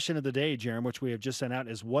poll question of the day, Jarom, which we have just sent out,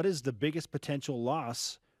 is what is the biggest potential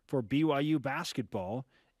loss for BYU basketball?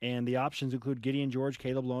 And the options include Gideon George,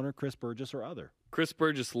 Caleb Lohner, Chris Burgess, or other. Chris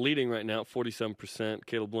Burgess leading right now at 47%,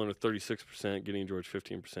 Caleb Lohner 36%, Gideon George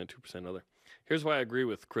 15%, 2% other. Here's why I agree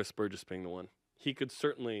with Chris Burgess being the one. He could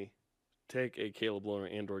certainly take a Caleb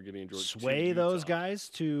Lohner and or Gideon George. Sway those guys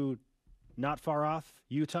to not far off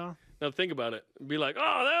Utah? Now think about it. Be like,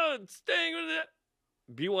 oh, they're staying with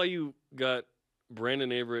it. BYU got Brandon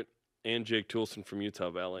Averett and Jake Toulson from Utah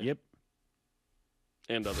Valley. Yep.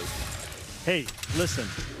 And others. Hey, listen.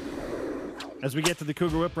 As we get to the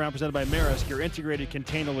Cougar Whip Round presented by Maersk, your integrated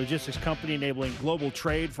container logistics company enabling global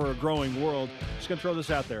trade for a growing world. Just going to throw this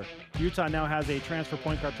out there. Utah now has a transfer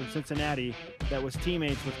point guard from Cincinnati that was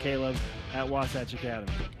teammates with Caleb at Wasatch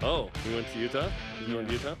Academy. Oh, he went to Utah? He went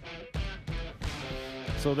to Utah?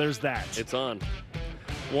 So there's that. It's on.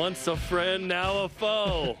 Once a friend, now a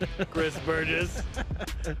foe, Chris Burgess.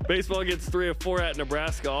 Baseball gets 3 of 4 at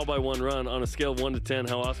Nebraska, all by 1 run. On a scale of 1 to 10,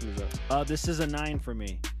 how awesome is that? This is a 9 for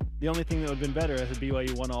me. The only thing that would have been better is if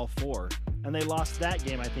BYU won all 4. And they lost that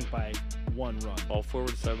game, I think, by 1 run. All 4 were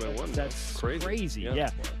decided by 1. That's crazy.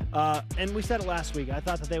 Yeah. And we said it last week. I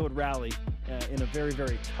thought that they would rally in a very,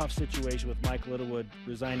 very tough situation with Mike Littlewood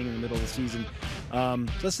resigning in the middle of the season. So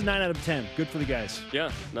this is 9 out of 10. Good for the guys.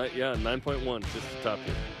 Yeah, 9.1, just the top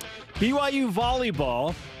here. BYU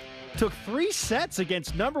volleyball took 3 sets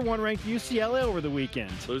against number 1 ranked UCLA over the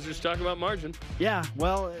weekend. Losers talk about margin. Yeah,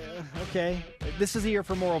 well, okay. This is a year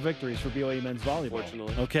for moral victories for BYU men's volleyball.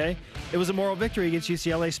 Fortunately. Okay? It was a moral victory against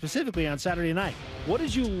UCLA specifically on Saturday night. What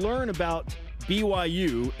did you learn about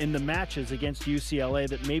BYU in the matches against UCLA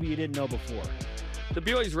that maybe you didn't know before? The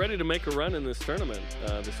BYU's ready to make a run in this tournament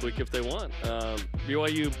this week if they want.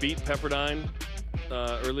 BYU beat Pepperdine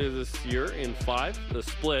earlier this year in 5. The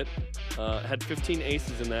split had 15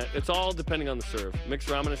 aces in that. It's all depending on the serve. Mix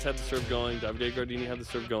Ramanis had the serve going. Davide Gardini had the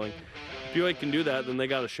serve going. If BYU can do that, then they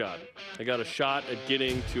got a shot. They got a shot at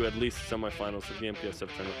getting to at least the semifinals of the MPSF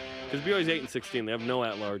tournament. Because BYU's 8-16, they have no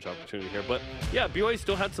at-large opportunity here. But yeah, BYU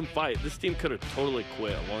still had some fight. This team could have totally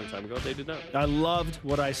quit a long time ago. They did not. I loved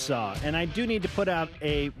what I saw, and I do need to put out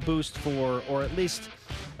a boost for, or at least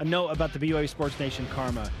a note about the BYU Sports Nation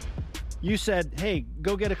karma. You said, hey,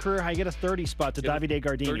 go get a career high, get a 30 spot to Davide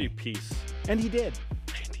Gardini. 30 piece. And he did.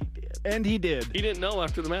 And he did. He didn't know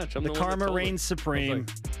after the match. I'm the karma reigns supreme. I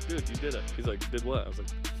was like, dude, you did it. He's like, did what? I was like,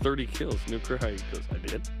 30 kills, new career high. He goes, I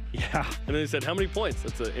did. Yeah. And then he said, how many points?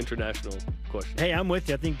 That's an international question. Hey, I'm with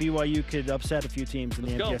you. I think BYU could upset a few teams in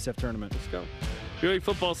the MPSF tournament. Let's go. BYU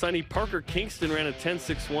football signee Parker Kingston ran a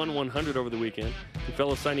 10.61 100 over the weekend. And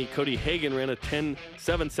fellow signee Cody Hagan ran a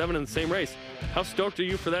 10.77 in the same race. How stoked are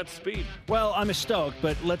you for that speed? Well, I'm stoked,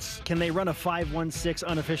 but can they run a 5.16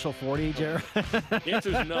 unofficial 40, Jared? The answer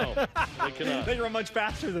is no. They cannot. They run much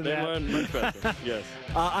faster than that. They run much faster, yes.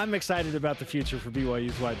 I'm excited about the future for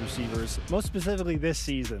BYU's wide receivers, most specifically this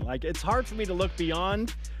season. Like, it's hard for me to look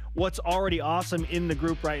beyond what's already awesome in the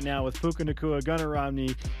group right now with Puka Nacua, Gunnar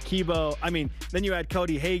Romney, Kibo. I mean, then you add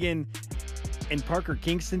Cody Hagan and Parker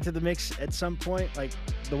Kingston to the mix at some point. Like,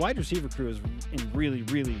 the wide receiver crew is in really,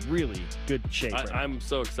 really, really good shape right now. I'm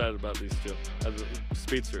so excited about these two as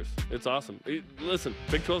speedsters. It's awesome. Listen,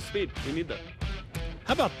 Big 12 speed. We need that.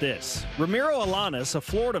 How about this? Ramiro Alanis, a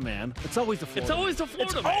Florida man. It's always a Florida man.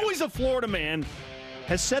 It's always a Florida man.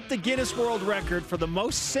 Has set the Guinness World Record for the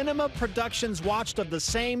most cinema productions watched of the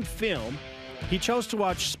same film. He chose to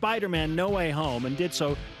watch Spider-Man No Way Home and did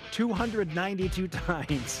so 292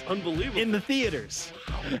 times. Unbelievable. In the theaters.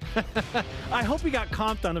 I hope he got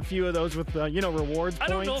comped on a few of those with, rewards points. I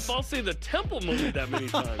don't know if I'll see the Temple movie that many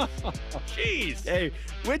times. Jeez. Hey,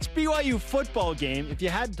 which BYU football game, if you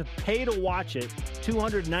had to pay to watch it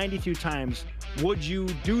 292 times, would you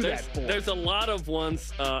do that for? There's a lot of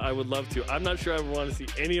ones I would love to. I'm not sure I would want to see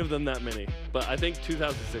any of them that many, but I think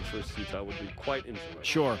 2006 versus Utah would be quite interesting.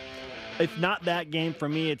 Sure. If not that game, for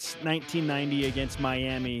me, it's 1990 against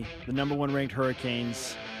Miami, the number 1 ranked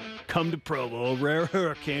Hurricanes. Come to Provo, rare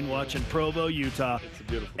hurricane watching Provo, Utah. It's a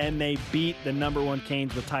beautiful. And they beat the number 1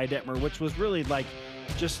 Canes with Ty Detmer, which was really like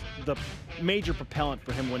just the major propellant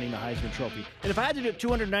for him winning the Heisman Trophy. And if I had to do it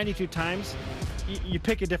 292 times, you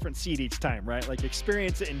pick a different seat each time, right? Like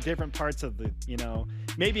experience it in different parts of the,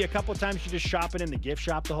 maybe a couple times you just shop it in the gift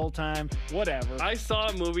shop the whole time, whatever. I saw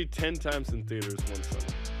a movie 10 times in theaters one summer.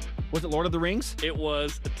 Was it Lord of the Rings? It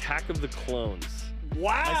was Attack of the Clones.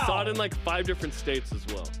 Wow. I saw it in like 5 different states as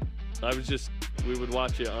well. We would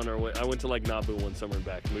watch it on our way. I went to like Nabu one summer and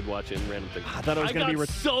back, and we'd watch it in random things. I thought it was going to be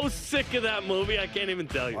so sick of that movie, I can't even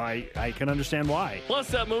tell you. I can understand why. Plus,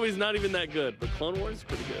 that movie's not even that good, but Clone Wars is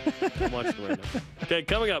pretty good. I'm watching it right now. Okay,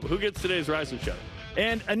 coming up, who gets today's Rise and Shout?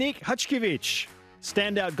 And Annick Haczkiewicz,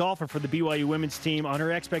 standout golfer for the BYU women's team, on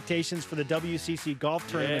her expectations for the WCC golf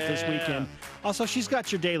tournament this weekend. Also, she's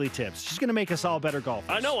got your daily tips. She's going to make us all better golfers.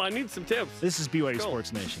 I know. I need some tips. This is BYU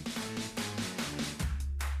Sports Nation.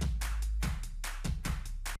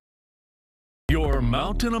 Your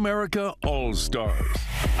Mountain America All-Stars.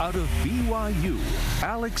 Out of BYU,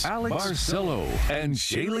 Alex Barcelo and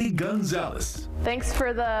Shaylee Gonzalez. Thanks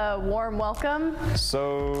for the warm welcome.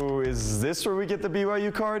 So is this where we get the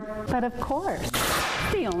BYU card? But of course.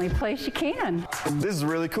 The only place you can. This is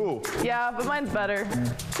really cool. Yeah, but mine's better.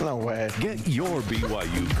 No way. Get your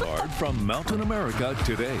BYU card from Mountain America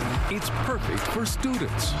today. It's perfect for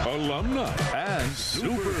students, alumni, and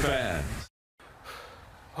super fans.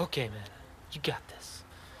 Okay, man. You got this.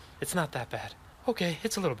 It's not that bad. Okay,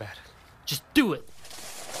 it's a little bad. Just do it.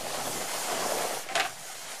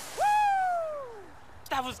 Woo!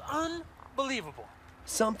 That was unbelievable.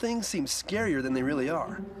 Some things seem scarier than they really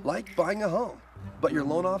are, like buying a home. But your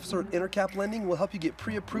loan officer at Intercap Lending will help you get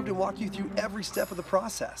pre-approved and walk you through every step of the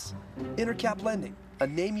process. Intercap Lending, a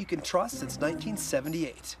name you can trust since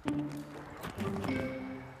 1978.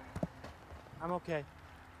 I'm okay.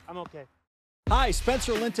 Hi,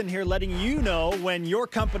 Spencer Linton here, letting you know when your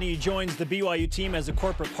company joins the BYU team as a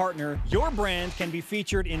corporate partner, your brand can be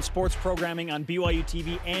featured in sports programming on BYU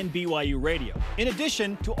TV and BYU Radio. In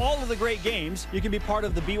addition to all of the great games, you can be part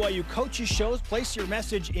of the BYU coaches shows, place your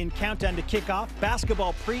message in Countdown to Kickoff,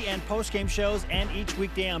 basketball pre- and post-game shows, and each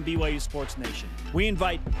weekday on BYU Sports Nation. We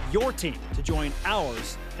invite your team to join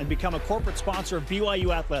ours and become a corporate sponsor of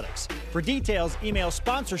BYU Athletics. For details, email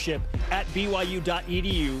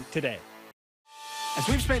sponsorship@byu.edu today. As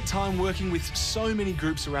we've spent time working with so many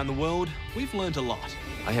groups around the world, we've learned a lot.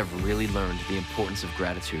 I have really learned the importance of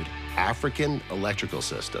gratitude. African electrical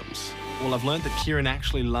systems. Well, I've learned that Kieran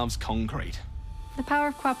actually loves concrete. The power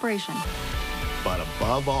of cooperation. But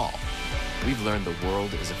above all, we've learned the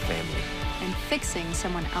world is a family. And fixing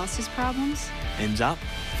someone else's problems ends up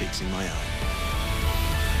fixing my own.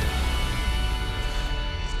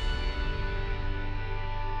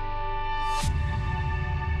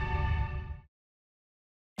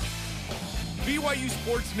 BYU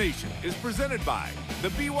Sports Nation is presented by the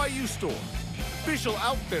BYU Store, official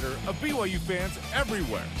outfitter of BYU fans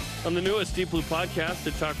everywhere. On the newest Deep Blue podcast,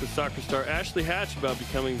 I talked with soccer star Ashley Hatch about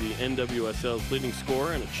becoming the NWSL's leading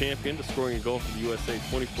scorer and a champion to scoring a goal for the USA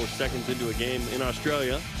 24 seconds into a game in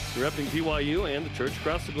Australia, repping BYU and the church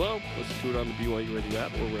across the globe. Listen to it on the BYU Radio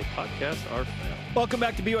app or where podcasts are found. Welcome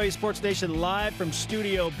back to BYU Sports Nation live from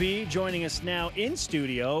Studio B. Joining us now in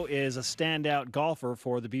studio is a standout golfer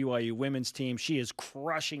for the BYU women's team. She is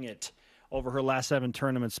crushing it over her last 7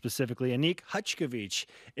 tournaments specifically. Annick Haczkiewicz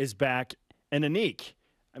is back. And Annick,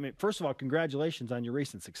 I mean, first of all, congratulations on your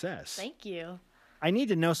recent success. Thank you. I need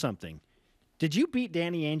to know something. Did you beat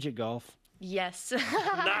Danny Ainge at golf? Yes.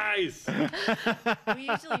 Nice. We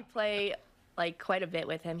usually play like quite a bit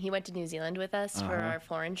with him. He went to New Zealand with us for our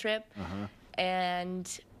foreign trip.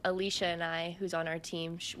 And Alicia and I, who's on our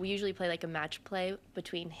team, we usually play like a match play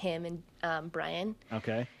between him and Brian.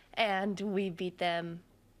 Okay. And we beat them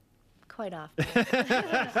quite often.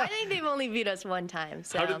 I think they've only beat us one time.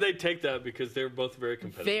 So. How did they take that? Because they're both very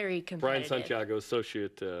competitive. Very competitive. Brian Santiago,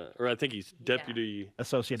 associate, or I think he's deputy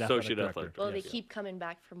associate athletic director. Well, they keep coming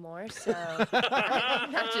back for more, so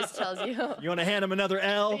that just tells you. You want to hand him another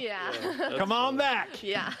L? Yeah. Come on back.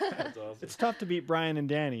 Yeah. That's awesome. It's tough to beat Brian and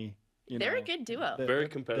Danny. They're a good duo. Very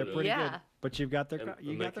competitive. They're pretty Yeah. good. But you've got their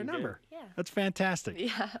And got their number. Yeah. That's fantastic.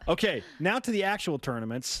 Yeah. Okay, now to the actual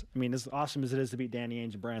tournaments. I mean, as awesome as it is to beat Danny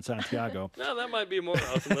Ainge and Brian Santiago. No, that might be more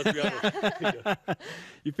awesome. Let's be honest.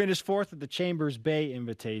 You finished 4th at the Chambers Bay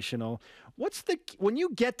Invitational. When you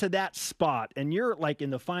get to that spot and you're like in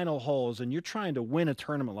the final holes and you're trying to win a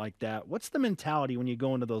tournament like that, what's the mentality when you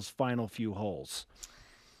go into those final few holes?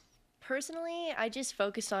 Personally, I just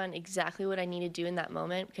focus on exactly what I need to do in that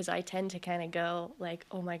moment because I tend to kind of go like,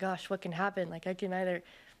 oh my gosh, what can happen? Like I can either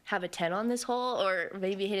have a 10 on this hole or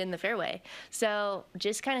maybe hit in the fairway. So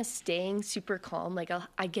just kind of staying super calm. Like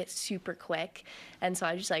I get super quick. And so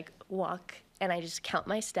I just like walk and I just count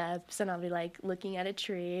my steps and I'll be like looking at a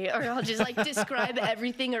tree or I'll just like describe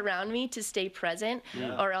everything around me to stay present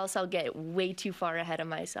or else I'll get way too far ahead of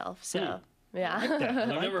myself. So. Yeah. I've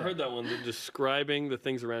never heard that one. Describing the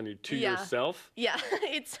things around you to yourself. Yeah,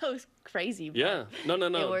 it's so crazy. Yeah. No.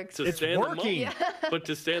 It works. To stay in the moment. But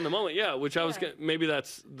to stay in the moment, which I was maybe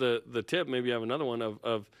that's the tip. Maybe you have another one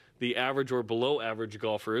of the average or below average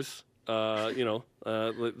golfers.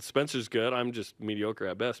 Spencer's good. I'm just mediocre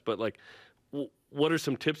at best. But like, what are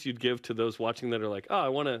some tips you'd give to those watching that are like, oh, I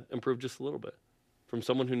want to improve just a little bit, from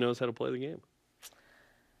someone who knows how to play the game?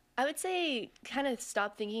 I would say kind of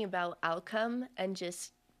stop thinking about outcome and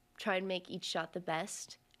just try and make each shot the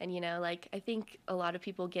best. And, like I think a lot of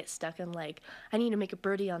people get stuck on like, I need to make a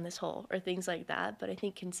birdie on this hole or things like that. But I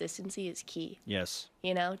think consistency is key. Yes.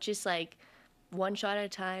 Just like one shot at a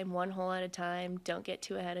time, one hole at a time. Don't get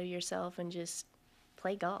too ahead of yourself and just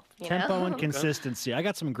play golf. Tempo and consistency. I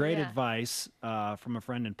got some great advice from a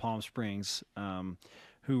friend in Palm Springs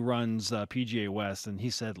who runs PGA West, and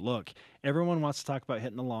he said, look, everyone wants to talk about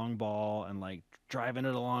hitting the long ball and like driving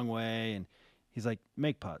it a long way, and he's like,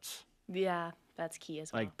 make putts. Yeah, that's key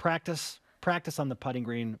as well. Like practice on the putting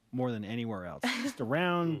green more than anywhere else, just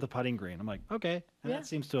around the putting green. I'm like, okay, and that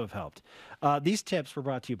seems to have helped. These tips were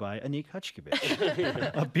brought to you by Annick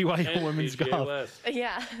Haczkiewicz of BYU and Women's PGA Golf. West.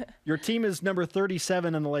 Yeah. Your team is number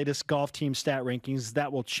 37 in the latest golf team stat rankings.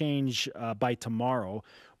 That will change by tomorrow.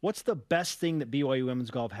 What's the best thing that BYU Women's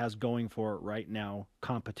Golf has going for it right now,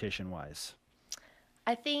 competition-wise?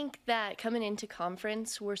 I think that coming into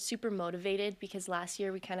conference, we're super motivated because last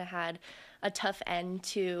year we kind of had a tough end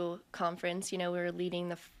to conference. We were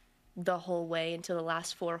leading the whole way into the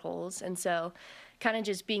last 4 holes. And so kind of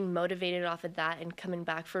just being motivated off of that and coming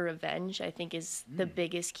back for revenge, I think is the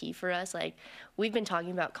biggest key for us. Like we've been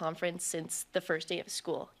talking about conference since the first day of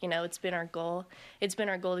school. It's been our goal. It's been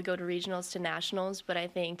our goal to go to regionals, to nationals, but I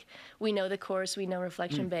think we know the course, we know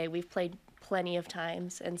Reflection Bay, we've played plenty of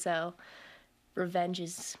times. And so revenge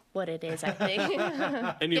is what it is, I think.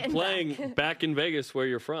 And you're playing back in Vegas where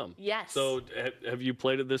you're from. Yes. So have you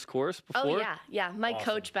played at this course before? Oh, yeah. My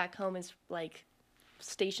coach back home is like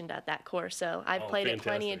stationed at that course, so I've played it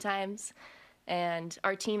plenty of times, and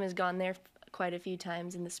our team has gone there quite a few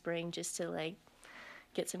times in the spring just to like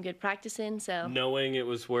get some good practice in. So knowing it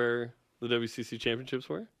was where the WCC championships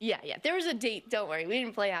were? Yeah. There was a date. Don't worry, we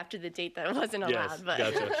didn't play after the date that it wasn't allowed. But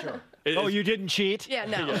Gotcha. Sure. Oh, you didn't cheat? Yeah,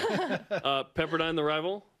 no. Pepperdine, the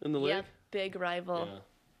rival in the league? Yep, big rival. Yeah.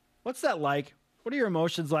 What's that like? What are your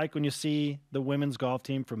emotions like when you see the women's golf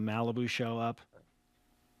team from Malibu show up?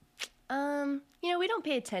 We don't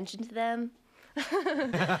pay attention to them.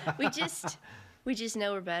 we just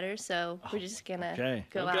know we're better, so we're just gonna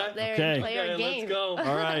go out there and play our game. Let's go.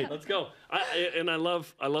 All right, let's go.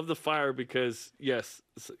 I love the fire because yes,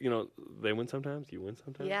 they win sometimes, you win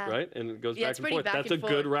sometimes, right? And it goes back and forth. That's a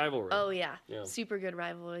good rivalry. Oh yeah, super good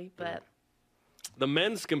rivalry. But the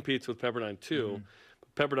men's competes with Pepperdine too.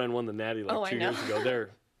 Pepperdine won the Natty 2 years ago.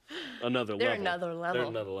 They're another level. They're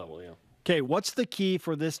another level. Yeah. Okay, what's the key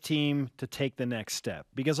for this team to take the next step?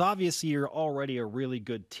 Because obviously you're already a really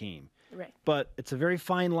good team. Right. But it's a very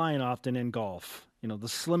fine line often in golf. The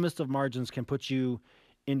slimmest of margins can put you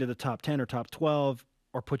into the top 10 or top 12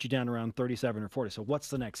 or put you down around 37 or 40. So what's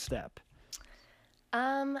the next step?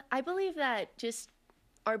 I believe that just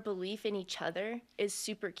our belief in each other is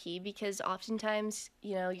super key because oftentimes,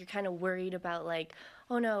 you're kind of worried about like,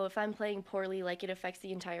 oh no, if I'm playing poorly, like it affects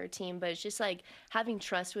the entire team. But it's just like having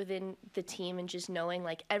trust within the team and just knowing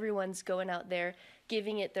like everyone's going out there,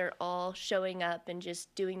 giving it their all, showing up and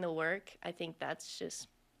just doing the work. I think that's just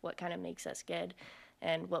what kind of makes us good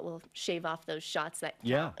and what will shave off those shots that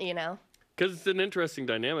count, Because it's an interesting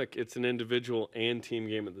dynamic. It's an individual and team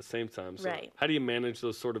game at the same time. So how do you manage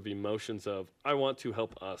those sort of emotions of, I want to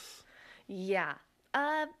help us? Yeah.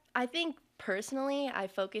 I think personally, I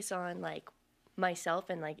focus on like myself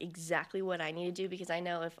and like exactly what I need to do because I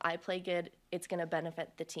know if I play good, it's going to benefit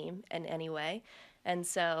the team in any way. And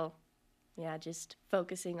so yeah, just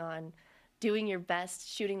focusing on doing your best,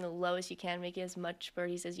 shooting the lowest you can, making as much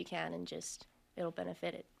birdies as you can, and just it'll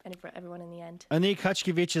benefit it and for everyone in the end. Annick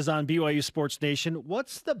Haczkiewicz is on BYU Sports Nation.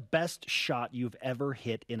 What's the best shot you've ever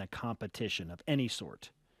hit in a competition of any sort?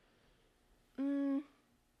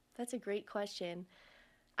 That's a great question.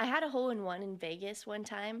 I had a hole-in-one in Vegas one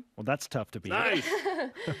time. Well, that's tough to beat. Nice.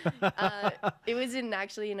 It was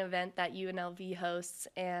actually an event that UNLV hosts,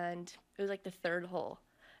 and it was like the third hole.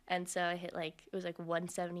 And so I hit it was like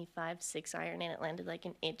 175 6-iron, and it landed like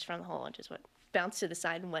an inch from the hole and just bounced to the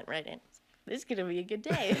side and went right in. This is going to be a good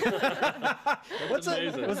day. Was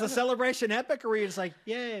the celebration epic, or were you just like,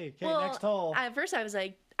 yay, okay, next hole? At first I was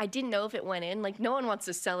like, I didn't know if it went in. Like, no one wants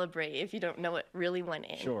to celebrate if you don't know it really went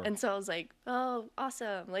in. Sure. And so I was like, oh,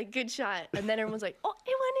 awesome, like, good shot. And then everyone's like, oh, it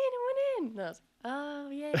went in. And I was like, oh,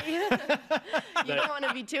 yay. You don't want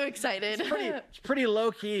to be too excited. It's pretty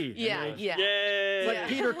low key. Yeah, yeah. Yay. Like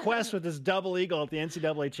Peter Quest with his double eagle at the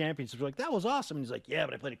NCAA championships. We're like, that was awesome. And he's like, yeah,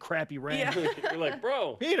 but I played a crappy range. Yeah. You're like,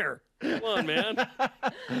 bro, Peter. come on, man.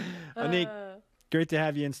 Annick, great to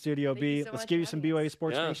have you in Studio B. so Let's much give you for some having BYU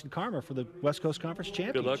Sports Nation karma for the West Coast Conference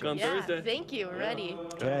Championship. Good luck on Yeah, Thursday. thank you. We're ready.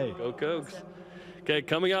 Okay. Go Cougs. Okay,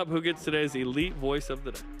 coming up, who gets today's Elite Voice of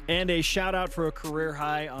the Day? And a shout out for a career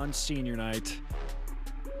high on senior night.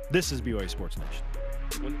 This is BYU Sports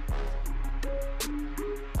Nation.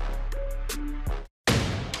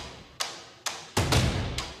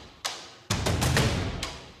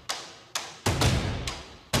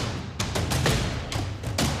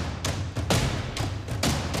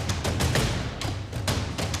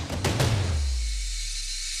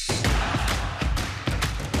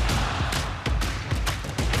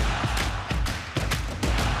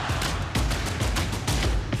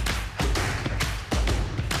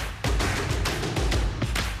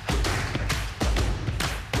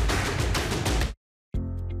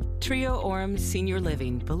 Trio Orem Senior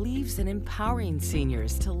Living believes in empowering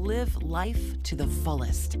seniors to live life to the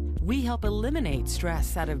fullest. We help eliminate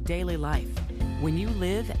stress out of daily life when you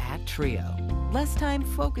live at Trio. Less time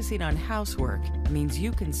focusing on housework means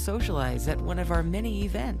you can socialize at one of our many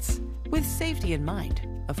events, with safety in mind,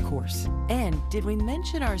 of course. And did we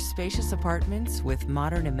mention our spacious apartments with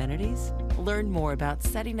modern amenities? Learn more about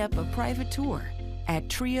setting up a private tour at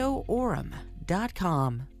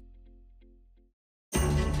trioorem.com.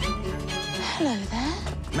 Hello there.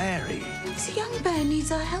 Mary. This young bear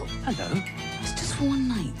needs our help. Hello. It's just for one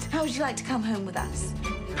night. How would you like to come home with us?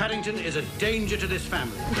 Paddington is a danger to this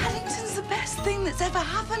family. Paddington's the best thing that's ever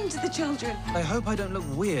happened to the children. I hope I don't look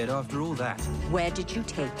weird after all that. Where did you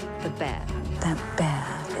take the bear? That bear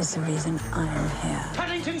is the reason I am here.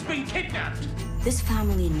 Paddington's been kidnapped! This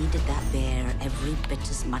family needed that bear every bit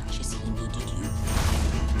as much as he needed you.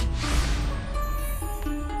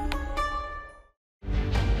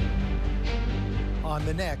 On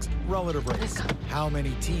the next relative race, how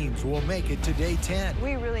many teams will make it to day 10?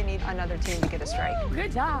 We really need another team to get us right.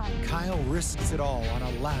 Good job. Kyle risks it all on a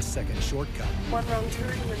last-second shortcut. One wrong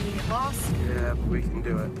turn and then you get lost. Yeah, we can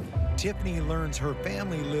do it. Tiffany learns her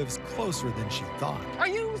family lives closer than she thought. Are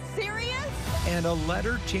you serious? And a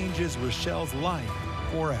letter changes Rochelle's life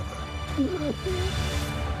forever.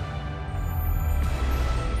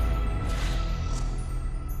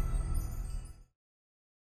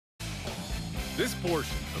 This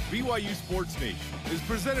portion of BYU Sports Nation is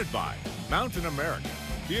presented by Mountain America,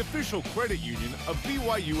 the official credit union of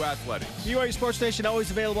BYU Athletics. BYU Sports Nation always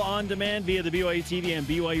available on demand via the BYU TV and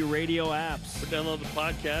BYU radio apps. Or download the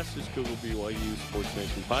podcast. Just Google BYU Sports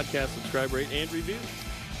Nation podcast, subscribe, rate, and review.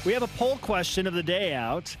 We have a poll question of the day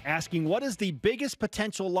out asking what is the biggest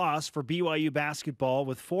potential loss for BYU basketball,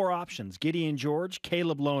 with 4 options: Gideon George,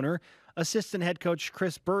 Caleb Lohner, assistant head coach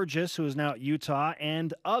Chris Burgess, who is now at Utah,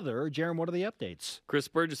 and other. Jarom, what are the updates? Chris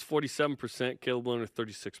Burgess, 47%. Caleb Lohner,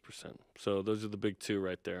 36%. So those are the big 2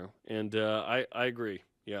 right there. And I agree.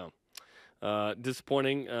 Yeah.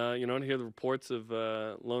 Disappointing, to hear the reports of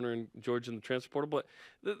Lohner and George in the transfer portal. But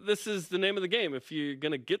this is the name of the game. If you're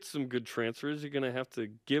going to get some good transfers, you're going to have to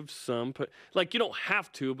give some. You don't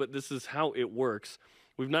have to, but this is how it works.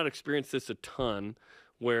 We've not experienced this a ton,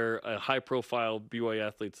 where high-profile BYU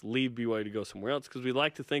athletes leave BYU to go somewhere else, because we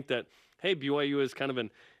like to think that, hey, BYU is kind of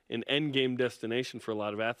an end-game destination for a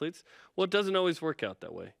lot of athletes. Well, it doesn't always work out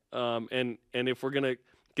that way. And if we're going to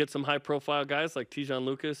get some high-profile guys like Tijon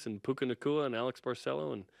Lucas and Puka Nacua and Alex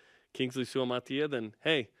Barcelo and Kingsley Suamatia, then,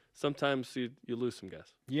 hey, sometimes you lose some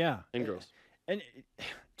guys. Yeah. And girls. And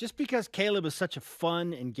just because Caleb is such a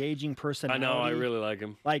fun, engaging personality. I know, I really like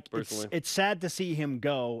him. Personally. It's sad to see him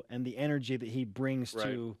go, and the energy that he brings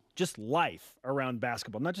to just life around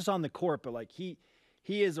basketball. Not just on the court, but he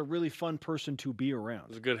is a really fun person to be around. It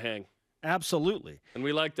was a good hang. Absolutely. And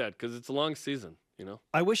we like that because it's a long season, you know?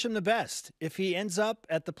 I wish him the best. If he ends up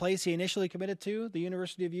at the place he initially committed to, the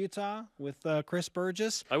University of Utah, with Chris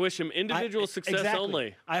Burgess. I wish him individual success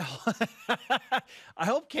only. I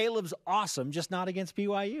hope Caleb's awesome, just not against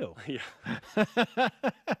BYU. Yeah.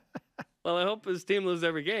 Well, I hope his team loses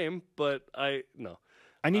every game, but no.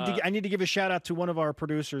 I need to give a shout out to one of our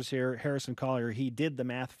producers here, Harrison Collier. He did the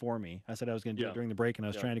math for me. I said I was going to do it during the break, and I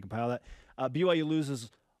was trying to compile that. BYU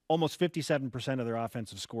loses almost 57% of their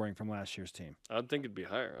offensive scoring from last year's team. I'd think it'd be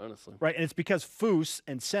higher, honestly. Right, and it's because Foose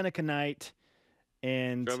and Seneca Knight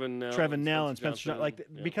and Trevin Nell and Spencer,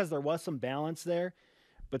 because there was some balance there,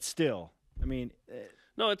 but still, I mean.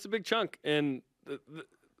 No, it's a big chunk, and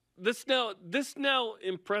this now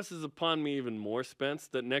impresses upon me even more, Spence,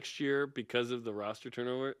 that next year, because of the roster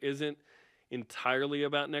turnover, isn't entirely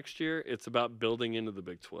about next year. It's about building into the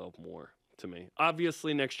Big 12 more, to me.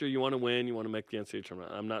 Obviously, next year you want to win, you want to make the NCAA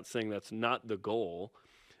tournament. I'm not saying that's not the goal,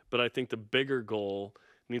 but I think the bigger goal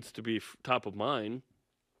needs to be top of mind,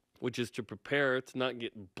 which is to prepare to not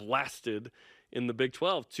get blasted in the Big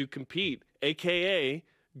 12, to compete, a.k.a.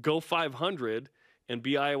 go 500 and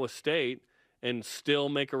be Iowa State and still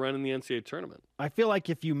make a run in the NCAA tournament. I feel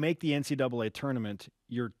like if you make the NCAA tournament,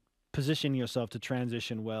 you're positioning yourself to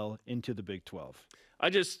transition well into the Big 12.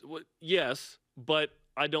 Yes, but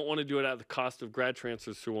I don't want to do it at the cost of grad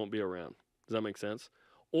transfers who won't be around. Does that make sense?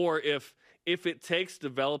 Or if it takes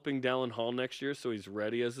developing Dallin Hall next year so he's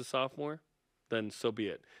ready as a sophomore, then so be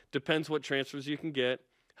it. Depends what transfers you can get,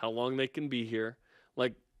 how long they can be here.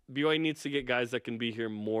 Like, BYU needs to get guys that can be here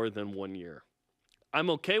more than 1 year. I'm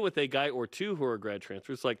okay with a guy or two who are grad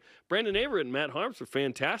transfers. Like Brandon Averett and Matt Harms were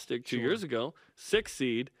fantastic 2 years ago. 6th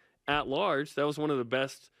seed at large. That was one of the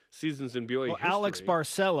best seasons in BYU history. Alex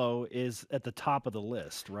Barcelo is at the top of the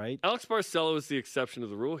list, right? Alex Barcelo is the exception to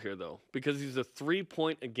the rule here, though, because he's a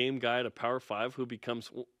 3-point-a-game guy at a Power 5 who becomes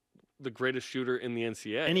the greatest shooter in the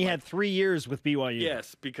NCAA. And he had 3 years with BYU.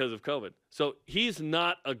 Yes, because of COVID. So he's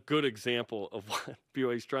not a good example of what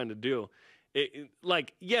BYU's trying to do.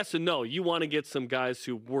 Yes and no. You want to get some guys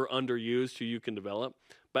who were underused who you can develop,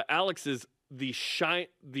 but Alex is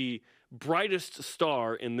the brightest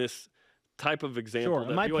star in this type of example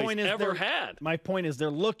that BYU's ever had. My point is they're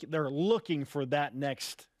looking for that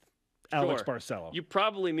next Alex Barcelo. You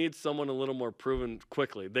probably need someone a little more proven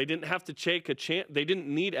quickly. They didn't have to take a chance. They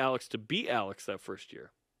didn't need Alex to beat Alex that first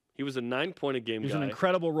year. He was a 9-point-a-game guy. He was an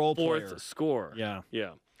incredible role player. 4th scorer. Yeah.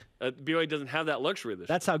 BYU doesn't have that luxury this year.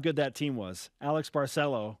 That's how good that team was. Alex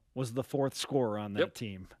Barcelo was the 4th scorer on that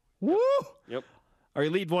team. Woo! Yep. Our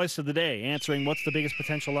elite voice of the day, answering what's the biggest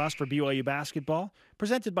potential loss for BYU basketball,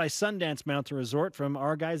 presented by Sundance Mountain Resort from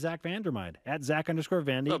our guy, Zach Vandermeide, at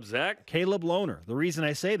Zach_Vandy. What's up, Zach? Caleb Lohner. The reason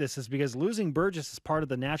I say this is because losing Burgess is part of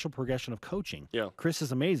the natural progression of coaching. Yeah. Chris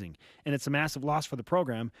is amazing, and it's a massive loss for the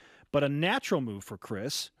program, but a natural move for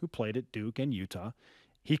Chris, who played at Duke and Utah.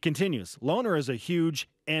 He continues, Lohner is a huge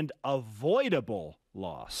and avoidable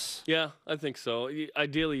loss. Yeah, I think so.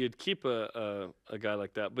 Ideally, you'd keep a guy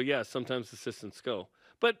like that. But, yeah, sometimes assistants go.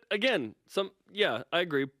 But, again, I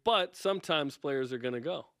agree. But sometimes players are going to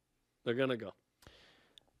go. They're going to go.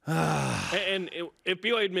 And if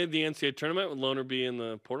BYU had made the NCAA tournament, would Lohner be in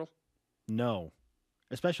the portal? No,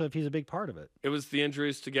 especially if he's a big part of it. It was the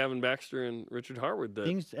injuries to Gavin Baxter and Richard Harward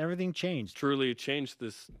that everything changed. Truly changed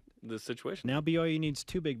this situation. Now BYU needs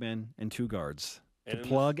 2 big men and 2 guards to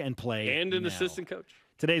plug and play. And an assistant coach.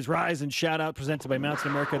 Today's Rise and Shout Out presented by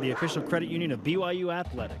Mountain America, the official credit union of BYU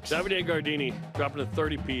Athletics. Davide Gardini dropping a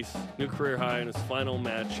 30-piece, new career high in his final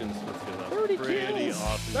match in Smithfield. 30 kills!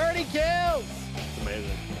 Awesome. 30 kills! It's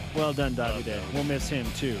amazing. Well done, Davide. We'll miss him,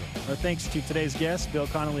 too. Our thanks to today's guests, Bill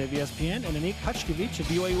Connelly of ESPN and Annick Haczkiewicz of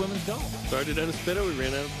BYU Women's Golf. Sorry to Dennis Pitta, we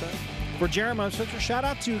ran out of time. For Jarom and Spencer, shout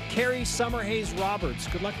out to Carrie Summerhays Roberts.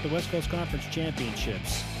 Good luck at the West Coast Conference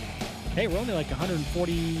Championships. Hey, we're only like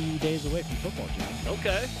 140 days away from football, Jim.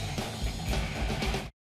 Okay.